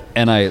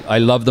and I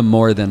love them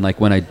more than like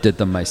when I did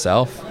them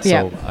myself.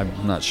 So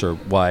I'm not sure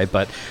why,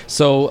 but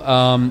so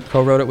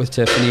co-wrote it with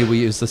Tiffany. We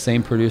used the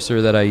same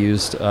producer that I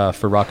used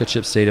for Rocket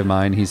Ship State of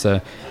Mind. He's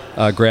a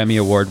Grammy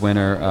Award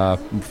winner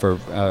for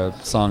a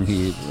song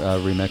he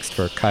remixed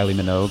for Kylie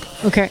Minogue.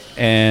 Okay.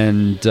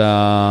 And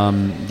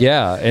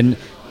and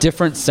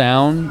different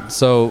sound.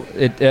 So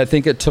I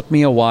think it took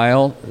me a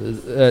while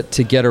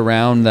to get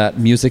around that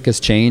music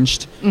has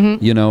changed.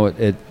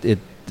 It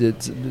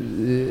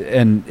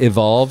and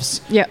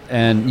evolves. Yeah.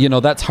 And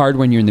that's hard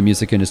when you're in the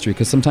music industry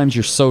because sometimes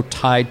you're so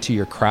tied to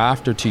your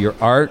craft or to your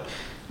art.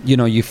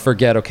 You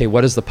forget, okay,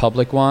 what does the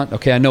public want?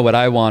 Okay, I know what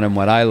I want and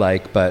what I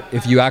like, but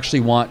if you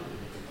actually want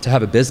to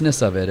have a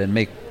business of it and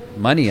make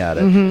money at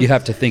it, you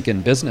have to think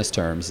in business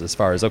terms as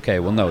far as, okay,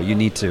 well, no, you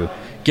need to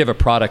give a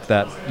product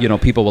that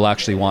people will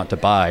actually want to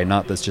buy,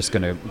 not that's just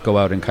going to go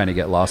out and kind of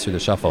get lost through the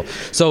shuffle.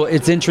 So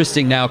it's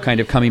interesting now kind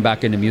of coming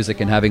back into music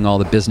and having all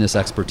the business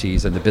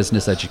expertise and the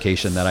business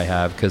education that I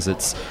have,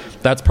 because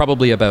that's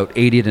probably about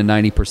 80 to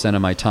 90%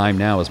 of my time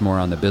now is more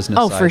on the business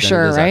side for sure,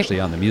 than it is right?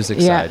 actually on the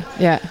music side.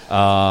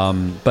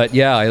 But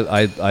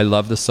I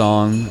love the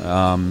song.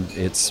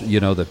 It's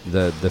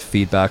the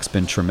feedback's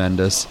been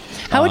tremendous.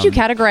 How would you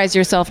categorize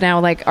yourself now,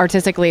 like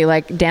artistically,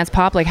 like dance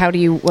pop? Like how would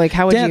you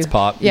dance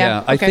pop?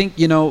 Yeah. Okay. I think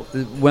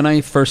when I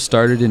first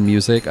started in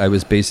music, I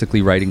was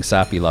basically writing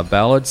sappy love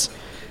ballads,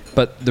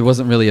 but there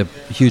wasn't really a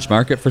huge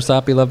market for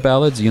sappy love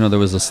ballads. There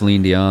was a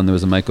Celine Dion, there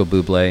was a Michael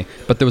Bublé,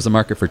 but there was a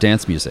market for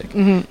dance music.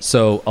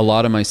 So a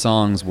lot of my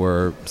songs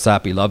were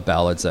sappy love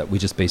ballads that we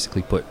just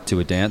basically put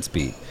to a dance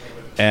beat.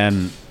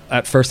 And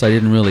at first I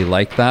didn't really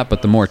like that,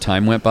 but the more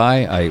time went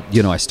by, I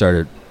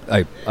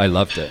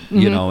loved it,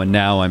 and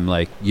now I'm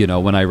like,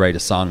 when I write a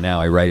song now,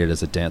 I write it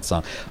as a dance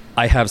song.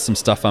 I have some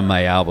stuff on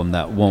my album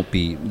that won't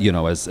be,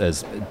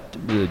 as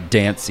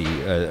dancey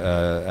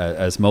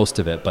as most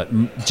of it, but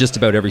just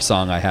about every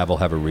song I have will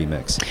have a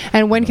remix.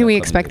 And when can we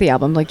expect the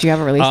album? Like, do you have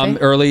a release date?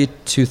 Early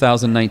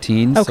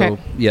 2019. Okay. So,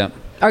 yeah.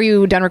 Are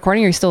you done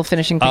recording or are you still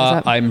finishing things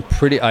up? I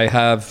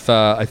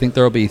think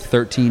there will be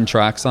 13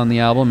 tracks on the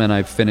album and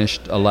I've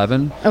finished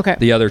 11. Okay.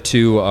 The other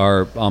 2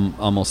 are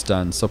almost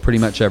done. So pretty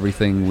much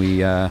everything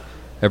we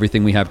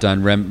have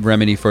done.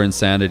 Remedy for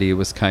Insanity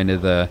was kind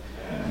of the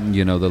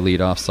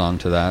lead off song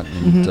to that.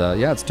 And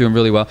it's doing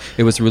really well.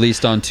 It was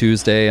released on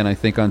Tuesday, and I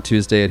think on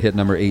Tuesday it hit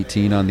number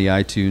 18 on the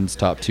iTunes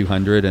Top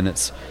 200, and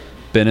it's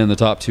been in the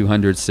Top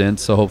 200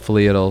 since. So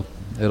hopefully it'll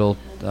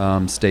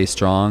stay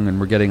strong, and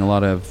we're getting a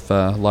lot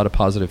of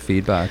positive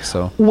feedback.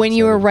 So when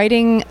you were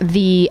writing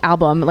the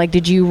album, like,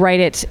 did you write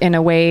it in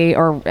a way,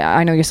 or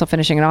I know you're still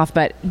finishing it off,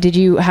 but did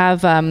you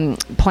have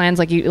plans,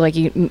 like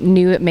you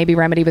knew that maybe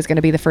Remedy was going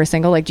to be the first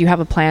single? Like, do you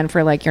have a plan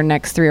for like your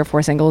next 3 or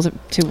 4 singles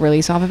to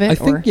release off of it? I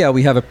think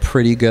we have a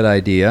pretty good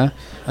idea.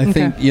 I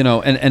think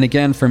and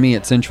again, for me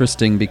it's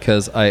interesting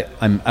because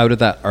I'm out of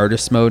that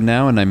artist mode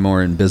now and I'm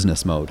more in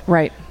business mode,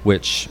 right?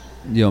 Which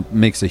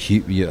makes a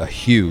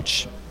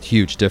huge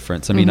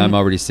difference. I mean, I'm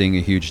already seeing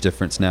a huge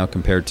difference now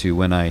compared to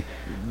when I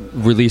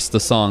released the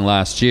song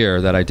last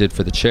year that I did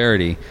for the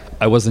charity.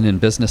 I wasn't in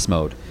business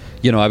mode.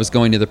 I was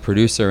going to the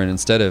producer, and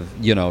instead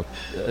of,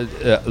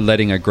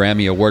 letting a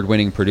Grammy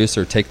award-winning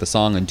producer take the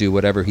song and do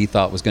whatever he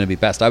thought was going to be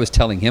best, I was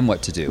telling him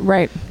what to do.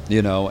 Right.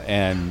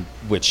 And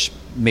which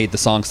made the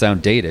song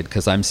sound dated,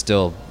 because I'm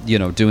still,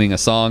 doing a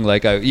song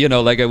like I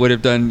would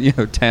have done,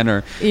 10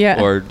 or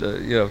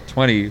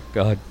 20,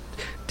 God,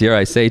 dare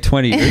I say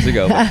 20 years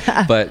ago.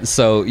 But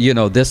so,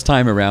 this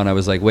time around, I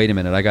was like, wait a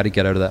minute, I got to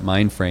get out of that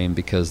mind frame,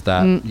 because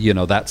that,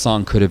 that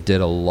song could have did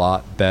a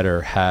lot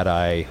better had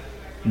I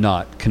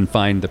not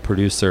confined the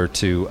producer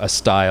to a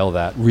style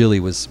that really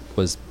was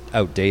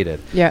outdated.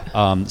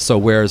 Yeah. So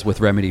whereas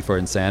with Remedy for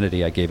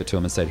Insanity, I gave it to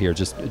him and said, here,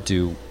 just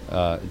do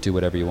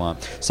whatever you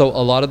want. So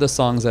a lot of the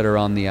songs that are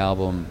on the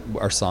album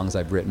are songs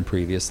I've written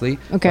previously.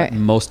 Okay. But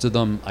most of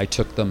them, I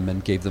took them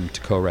and gave them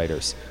to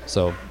co-writers.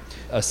 So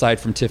aside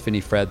from Tiffany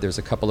Fred, there's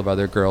a couple of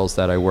other girls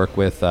that I work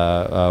with.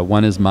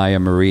 One is Maya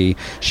Marie.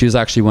 She was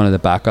actually one of the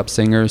backup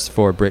singers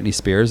for Britney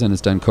Spears and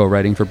has done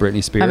co-writing for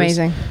Britney Spears.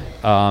 Amazing.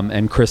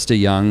 And Krista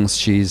Youngs,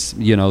 she's,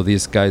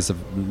 these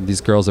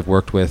girls have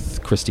worked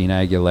with Christina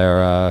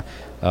Aguilera.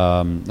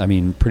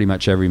 Pretty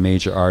much every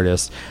major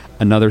artist.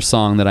 Another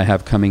song that I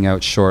have coming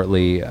out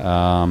shortly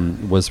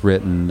was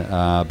written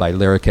by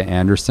Lyrica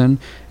Anderson,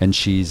 and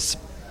she's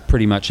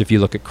pretty much, if you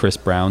look at Chris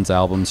Brown's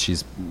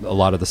albums, a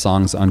lot of the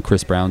songs on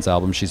Chris Brown's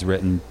album she's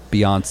written.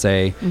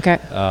 Beyonce,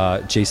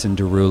 Jason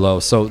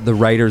Derulo. So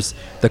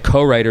the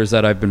co-writers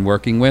that I've been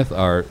working with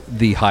are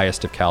the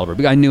highest of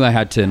caliber. I knew I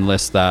had to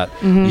enlist that,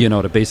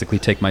 to basically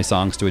take my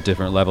songs to a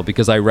different level,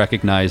 because I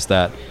recognized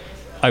that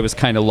I was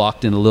kind of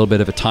locked in a little bit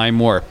of a time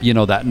warp,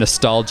 that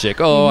nostalgic,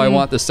 I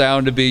want the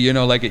sound to be,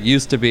 like it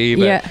used to be,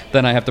 but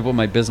then I have to put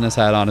my business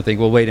hat on and think,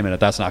 well, wait a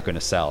minute, that's not going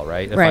to sell,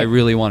 right? If I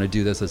really want to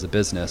do this as a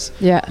business,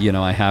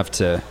 I have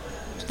to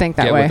think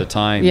that way with the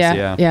times.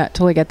 Yeah,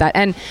 totally get that.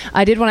 And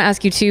I did want to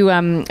ask you too,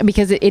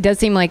 because it does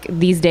seem like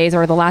these days,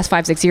 or the last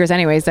 5-6 years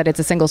anyways, that it's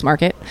a singles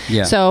market.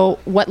 Yeah. So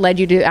what led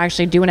you to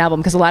actually do an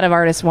album? Because a lot of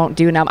artists won't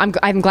do an album.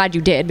 I'm glad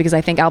you did, because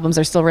I think albums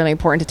are still really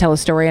important to tell a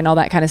story and all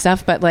that kind of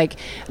stuff. But like,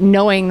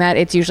 knowing that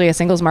it's usually a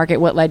singles market,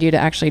 what led you to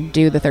actually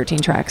do the 13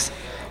 tracks?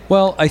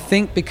 Well, I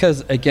think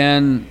because,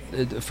 again,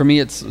 for me,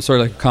 it's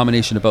sort of like a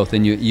combination of both.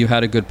 And you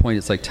had a good point.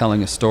 It's like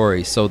telling a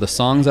story. So the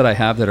songs that I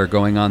have that are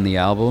going on the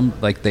album,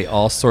 like they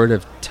all sort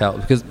of tell,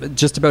 because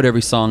just about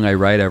every song I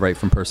write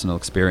from personal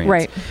experience.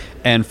 Right.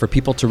 And for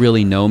people to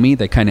really know me,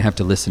 they kind of have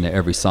to listen to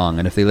every song.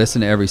 And if they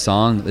listen to every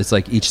song, it's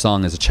like each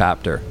song is a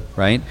chapter,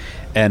 right?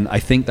 And I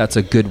think that's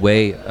a good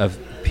way of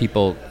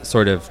people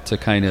sort of to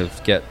kind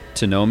of get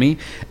to know me.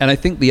 And I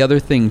think the other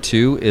thing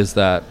too is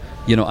that,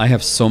 I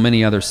have so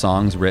many other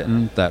songs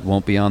written that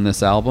won't be on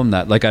this album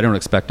that, like, I don't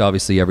expect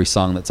obviously every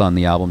song that's on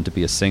the album to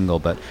be a single,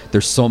 but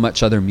there's so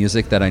much other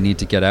music that I need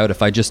to get out.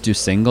 If I just do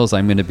singles,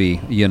 I'm going to be,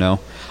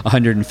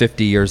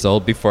 150 years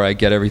old before I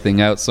get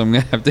everything out. So I'm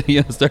going to have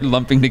to start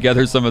lumping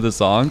together some of the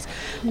songs.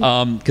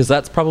 Because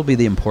that's probably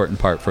the important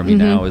part for me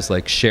now, is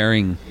like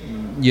sharing,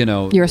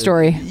 your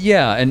story.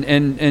 Yeah.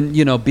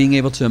 And being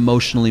able to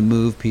emotionally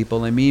move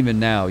people. I mean, even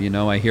now,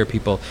 I hear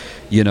people,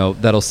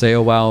 that'll say,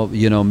 oh, wow,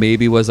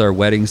 maybe was our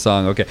wedding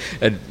song. Okay.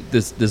 And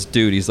this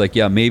dude, he's like,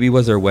 yeah, maybe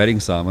was our wedding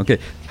song. Okay.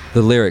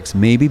 The lyrics,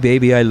 maybe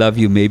baby I love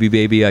you, maybe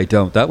baby I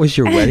don't. That was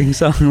your wedding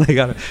song.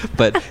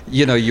 But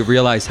you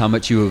realize how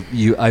much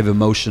I've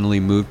emotionally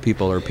moved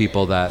people, or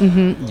people that,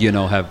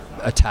 have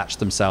attached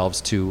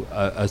themselves to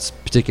a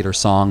particular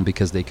song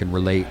because they can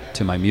relate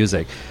to my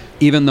music.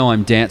 Even though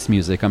I'm dance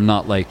music, I'm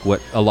not like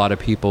what a lot of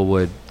people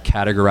would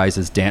categorize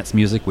as dance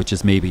music, which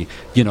is maybe,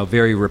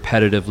 very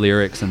repetitive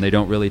lyrics and they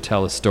don't really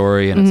tell a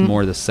story, and it's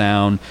more the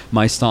sound.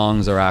 My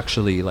songs are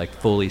actually like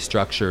fully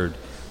structured,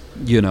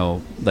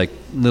 like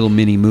little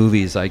mini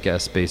movies, I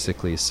guess,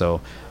 basically. So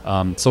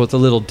it's a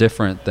little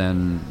different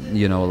than,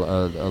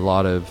 a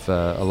lot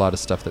of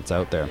stuff that's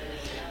out there.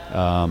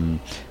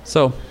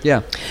 So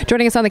yeah.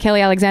 Joining us on the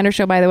Kelly Alexander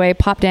Show, by the way,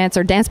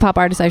 dance pop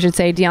artist, I should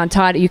say, Dion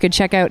Todd. You could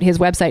check out his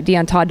website,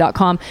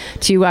 diontodd.com,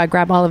 to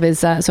grab all of his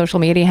social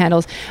media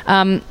handles.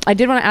 I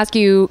did want to ask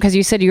you, because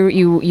you said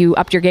you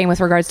upped your game with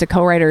regards to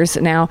co-writers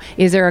now.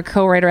 Is there a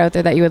co-writer out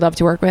there that you would love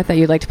to work with, that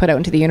you'd like to put out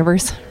into the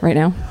universe right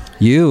now?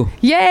 You.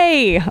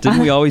 Yay! Didn't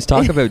we always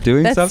talk about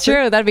doing That's something? That's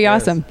true. That'd be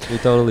awesome. We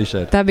totally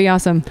should. That'd be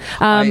awesome.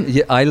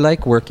 I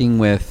like working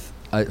with,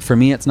 for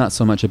me, it's not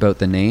so much about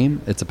the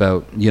name. It's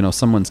about,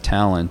 someone's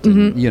talent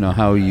and,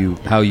 how you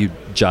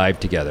jive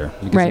together.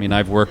 Because, right.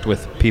 I've worked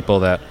with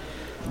people that,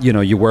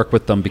 you work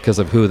with them because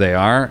of who they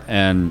are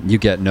and you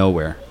get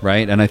nowhere,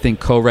 right? And I think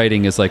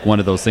co-writing is like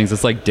one of those things.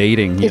 It's like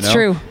dating, It's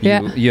true,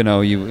 yeah.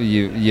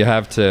 You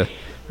have to...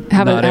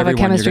 Have not a everyone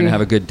chemistry. you're going to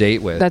have a good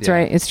date with. That's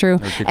right. It's true.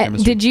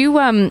 Did you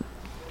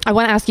I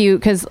want to ask you,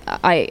 because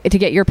to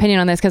get your opinion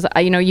on this, because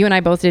you and I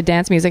both did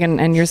dance music,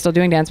 and you're still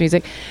doing dance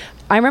music.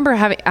 I remember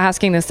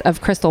asking this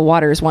of Crystal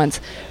Waters once.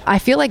 I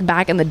feel like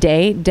back in the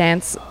day,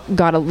 dance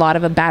got a lot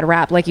of a bad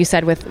rap, like you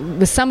said,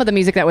 with some of the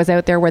music that was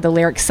out there where the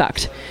lyrics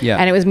sucked. Yeah.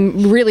 And it was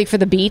really for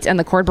the beat and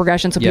the chord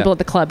progression, so people at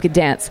the club could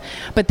dance.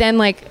 But then,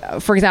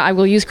 like, for example, I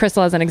will use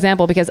Crystal as an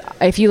example, because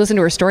if you listen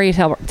to her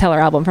Storyteller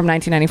album from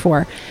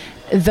 1994,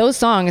 those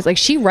songs, like,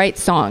 she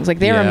writes songs, like,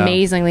 they're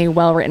amazingly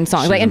well written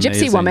songs. Like, and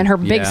Gypsy Woman, her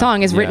big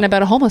song is written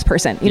about a homeless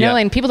person, you know,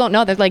 and people don't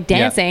know that, like,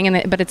 dancing,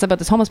 but it's about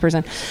this homeless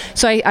person.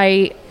 So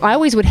I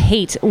always would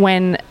hate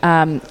when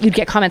you'd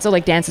get comments, oh,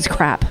 like, dance is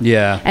crap.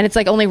 Yeah. And it's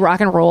like only rock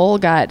and roll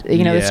got,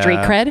 the street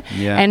cred.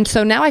 Yeah. And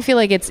so now I feel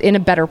like it's in a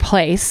better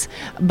place.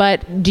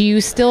 But do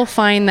you still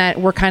find that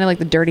we're kind of like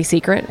the dirty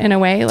secret in a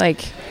way?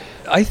 Like,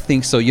 I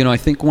think so. I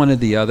think one of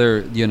the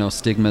other,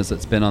 stigmas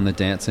that's been on the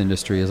dance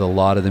industry is a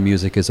lot of the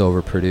music is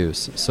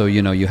overproduced. So,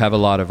 you have a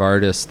lot of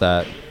artists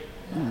that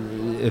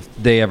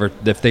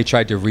if they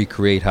tried to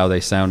recreate how they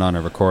sound on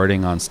a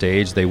recording on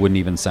stage, they wouldn't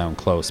even sound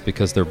close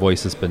because their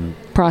voice has been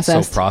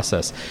so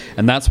processed.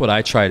 And that's what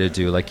I try to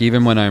do. Like,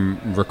 even when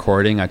I'm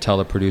recording, I tell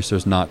the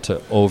producers not to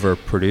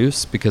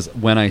overproduce, because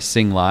when I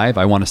sing live,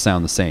 I want to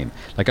sound the same.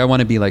 Like, I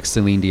want to be like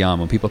Celine Dion.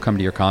 When people come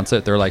to your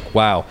concert, they're like,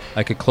 wow,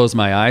 I could close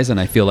my eyes and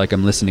I feel like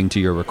I'm listening to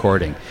your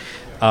recording.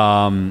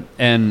 I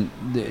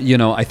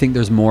think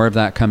there's more of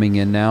that coming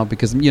in now,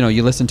 because,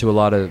 you listen to a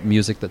lot of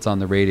music that's on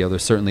the radio.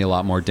 There's certainly a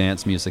lot more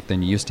dance music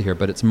than you used to hear,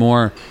 but it's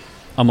more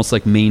almost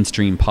like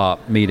mainstream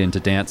pop made into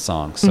dance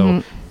songs.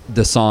 So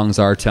the songs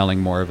are telling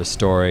more of a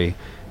story.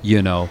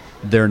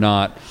 They're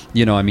not,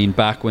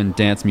 back when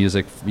dance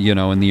music,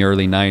 in the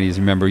early 90s,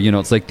 remember,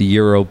 it's like the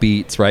Euro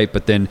beats, right?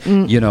 But then,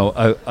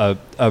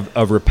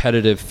 a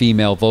repetitive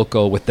female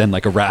vocal with then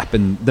like a rap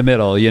in the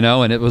middle,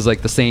 and it was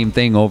like the same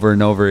thing over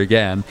and over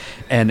again,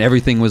 and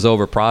everything was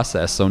over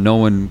processed, so no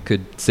one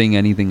could sing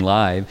anything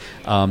live.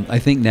 I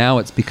think now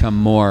it's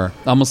become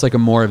almost like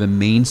more of a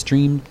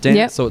mainstream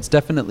dance. So it's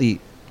definitely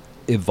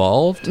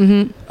evolved,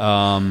 becoming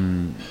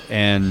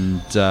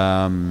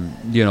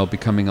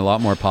a lot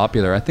more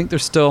popular. I think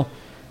there's still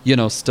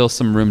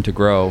some room to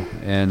grow,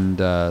 and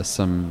but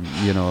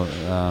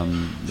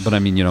I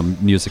mean,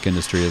 music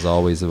industry is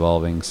always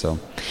evolving. So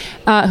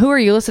who are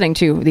you listening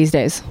to these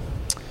days?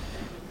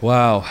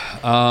 Wow.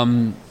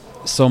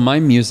 So my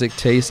music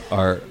tastes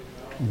are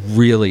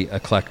really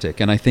eclectic,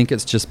 and I think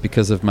it's just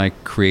because of my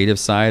creative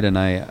side. And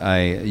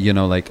I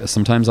like,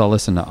 sometimes I'll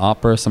listen to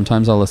opera,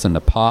 sometimes I'll listen to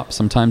pop,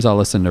 sometimes I'll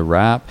listen to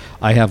rap.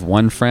 I have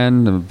one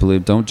friend,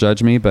 don't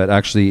judge me, but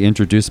actually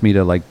introduced me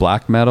to like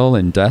black metal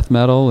and death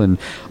metal, and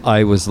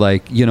I was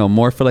like,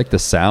 more for like the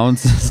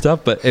sounds and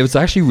stuff, but it was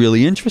actually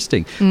really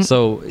interesting.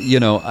 So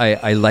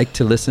I like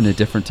to listen to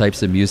different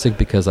types of music,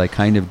 because I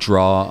kind of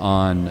draw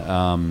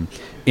on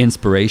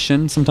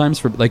inspiration sometimes,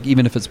 for like,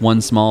 even if it's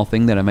one small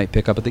thing that I might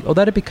pick up and think, oh,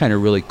 that'd be kind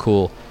of really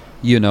cool,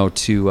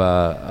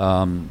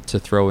 to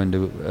throw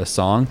into a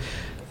song.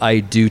 I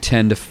do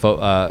tend to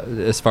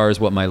as far as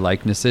what my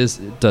likeness is,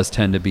 it does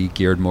tend to be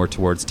geared more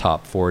towards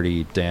top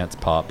 40 dance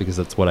pop, because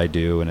that's what I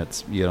do, and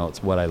it's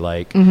it's what I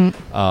like.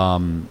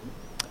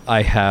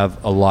 I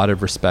have a lot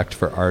of respect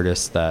for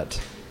artists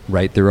that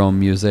write their own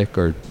music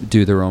or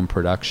do their own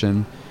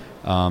production.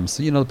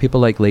 So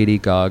people like Lady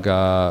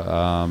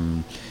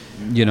Gaga.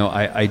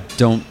 I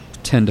don't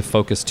tend to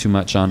focus too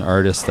much on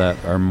artists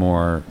that are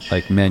more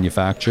like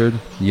manufactured,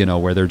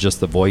 where they're just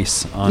the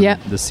voice on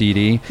the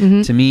CD.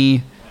 To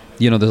me,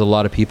 there's a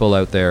lot of people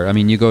out there. I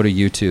mean, you go to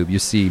YouTube, you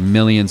see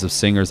millions of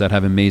singers that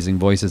have amazing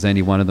voices.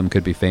 Any one of them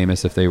could be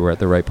famous if they were at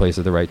the right place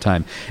at the right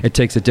time. It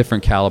takes a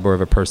different caliber of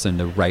a person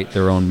to write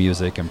their own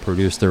music and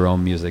produce their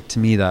own music. To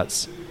me,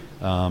 that's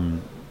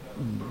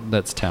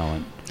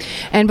talent.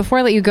 And before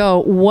I let you go,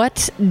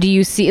 what do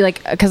you see,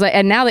 like,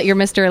 and now that you're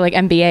Mr. like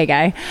MBA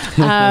guy,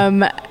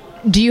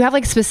 do you have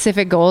like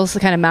specific goals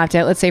kind of mapped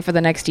out, let's say for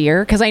the next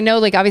year? Because I know,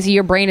 like, obviously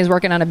your brain is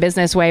working on a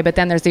business way, but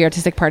then there's the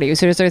artistic part of you.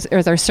 So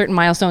are there certain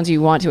milestones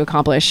you want to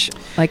accomplish,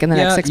 like in the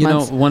next 6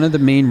 months? One of the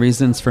main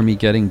reasons for me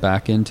getting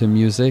back into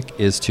music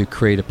is to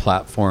create a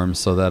platform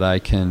so that I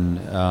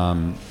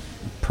can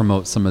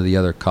promote some of the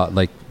other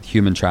like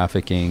human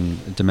trafficking,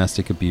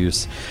 domestic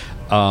abuse.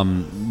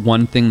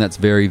 One thing that's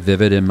very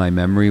vivid in my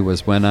memory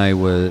was when I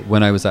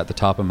was at the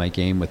top of my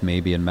game with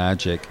Maybe and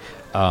Magic.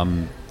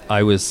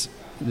 I was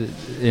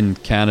in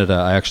Canada.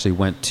 I actually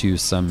went to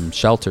some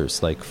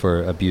shelters like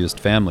for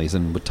abused families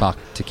and would talk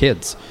to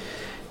kids,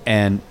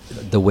 and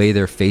the way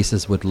their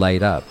faces would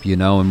light up,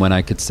 and when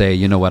I could say,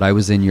 what, I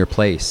was in your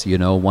place,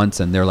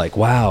 once, and they're like,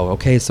 wow,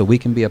 okay, so we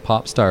can be a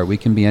pop star, we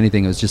can be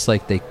anything. It was just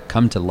like they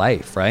come to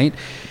life, right?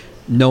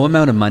 No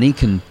amount of money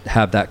can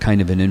have that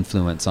kind of an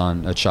influence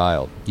on a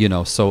child,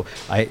 so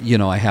I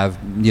have,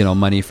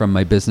 money from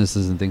my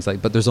businesses and things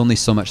like, but there's only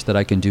so much that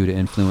I can do to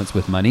influence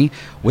with money.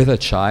 With a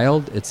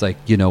child, it's like,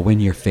 when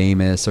you're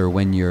famous or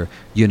when you're,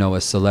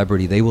 a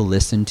celebrity, they will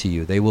listen to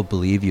you, they will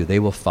believe you, they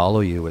will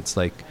follow you. It's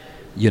like,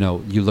 you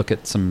look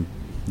at some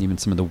even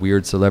some of the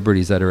weird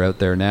celebrities that are out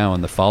there now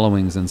and the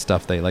followings and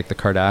stuff, they like the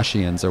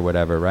Kardashians or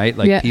whatever, right?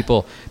 Like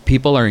people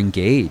are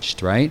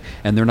engaged, right?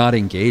 And they're not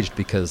engaged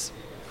because,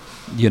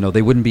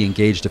 they wouldn't be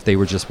engaged if they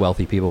were just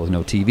wealthy people with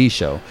no TV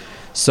show.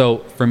 So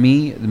for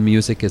me, the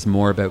music is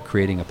more about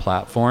creating a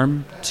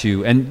platform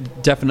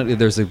and definitely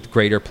there's a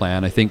greater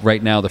plan. I think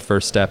right now the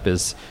first step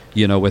is,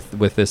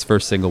 with this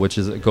first single, which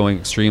is going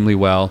extremely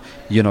well,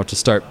 to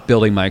start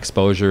building my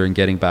exposure and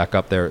getting back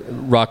up there.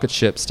 Rocket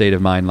Ship, State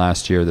of Mind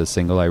last year, the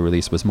single I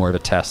released was more of a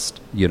test,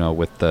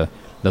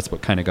 that's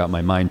what kind of got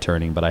my mind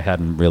turning, but I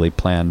hadn't really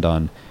planned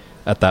on,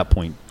 at that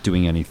point,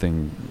 doing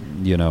anything,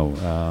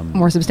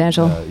 more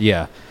substantial.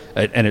 Yeah.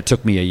 And it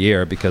took me a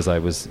year because I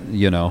was,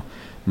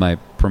 my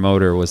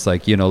promoter was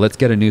like, let's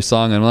get a new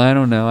song. And I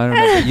don't know,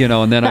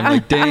 and then I'm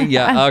like, dang,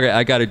 yeah, okay,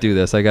 I got to do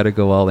this. I got to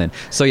go all in.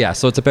 So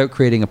it's about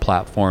creating a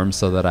platform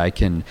so that I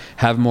can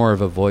have more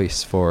of a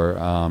voice for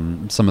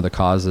some of the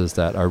causes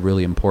that are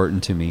really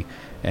important to me.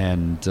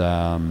 And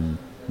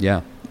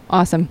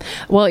Awesome.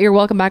 Well, you're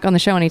welcome back on the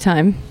show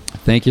anytime.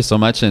 Thank you so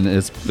much, and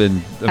it's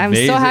been amazing. I'm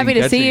so happy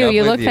to see you.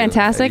 You look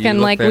fantastic,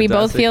 and we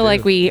both feel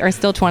like we are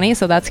still 20,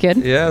 so that's good.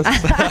 Yes.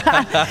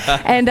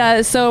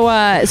 And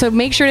so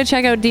make sure to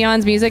check out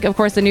Dion's music. Of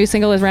course, the new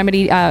single is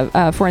Remedy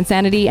for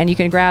Insanity, and you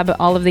can grab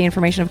all of the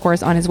information, of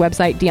course, on his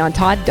website,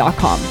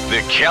 DionTodd.com.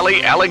 The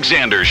Kelly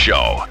Alexander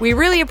Show. We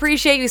really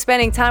appreciate you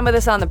spending time with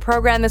us on the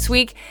program this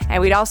week,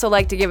 and we'd also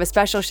like to give a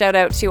special shout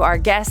out to our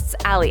guests,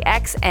 Allie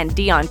X and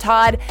Dion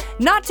Todd,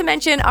 not to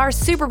mention our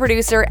super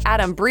producer,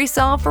 Adam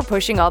Brisson, for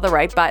pushing all the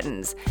right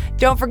buttons.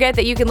 Don't forget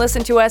that you can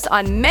listen to us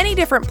on many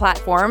different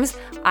platforms,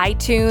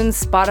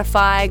 iTunes,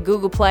 Spotify,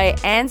 Google Play,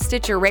 and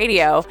Stitcher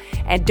Radio.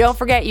 And don't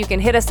forget you can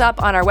hit us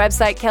up on our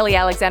website,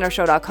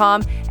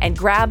 kellyalexandershow.com, and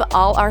grab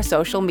all our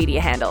social media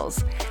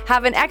handles.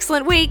 Have an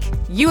excellent week.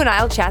 You and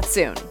I'll chat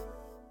soon.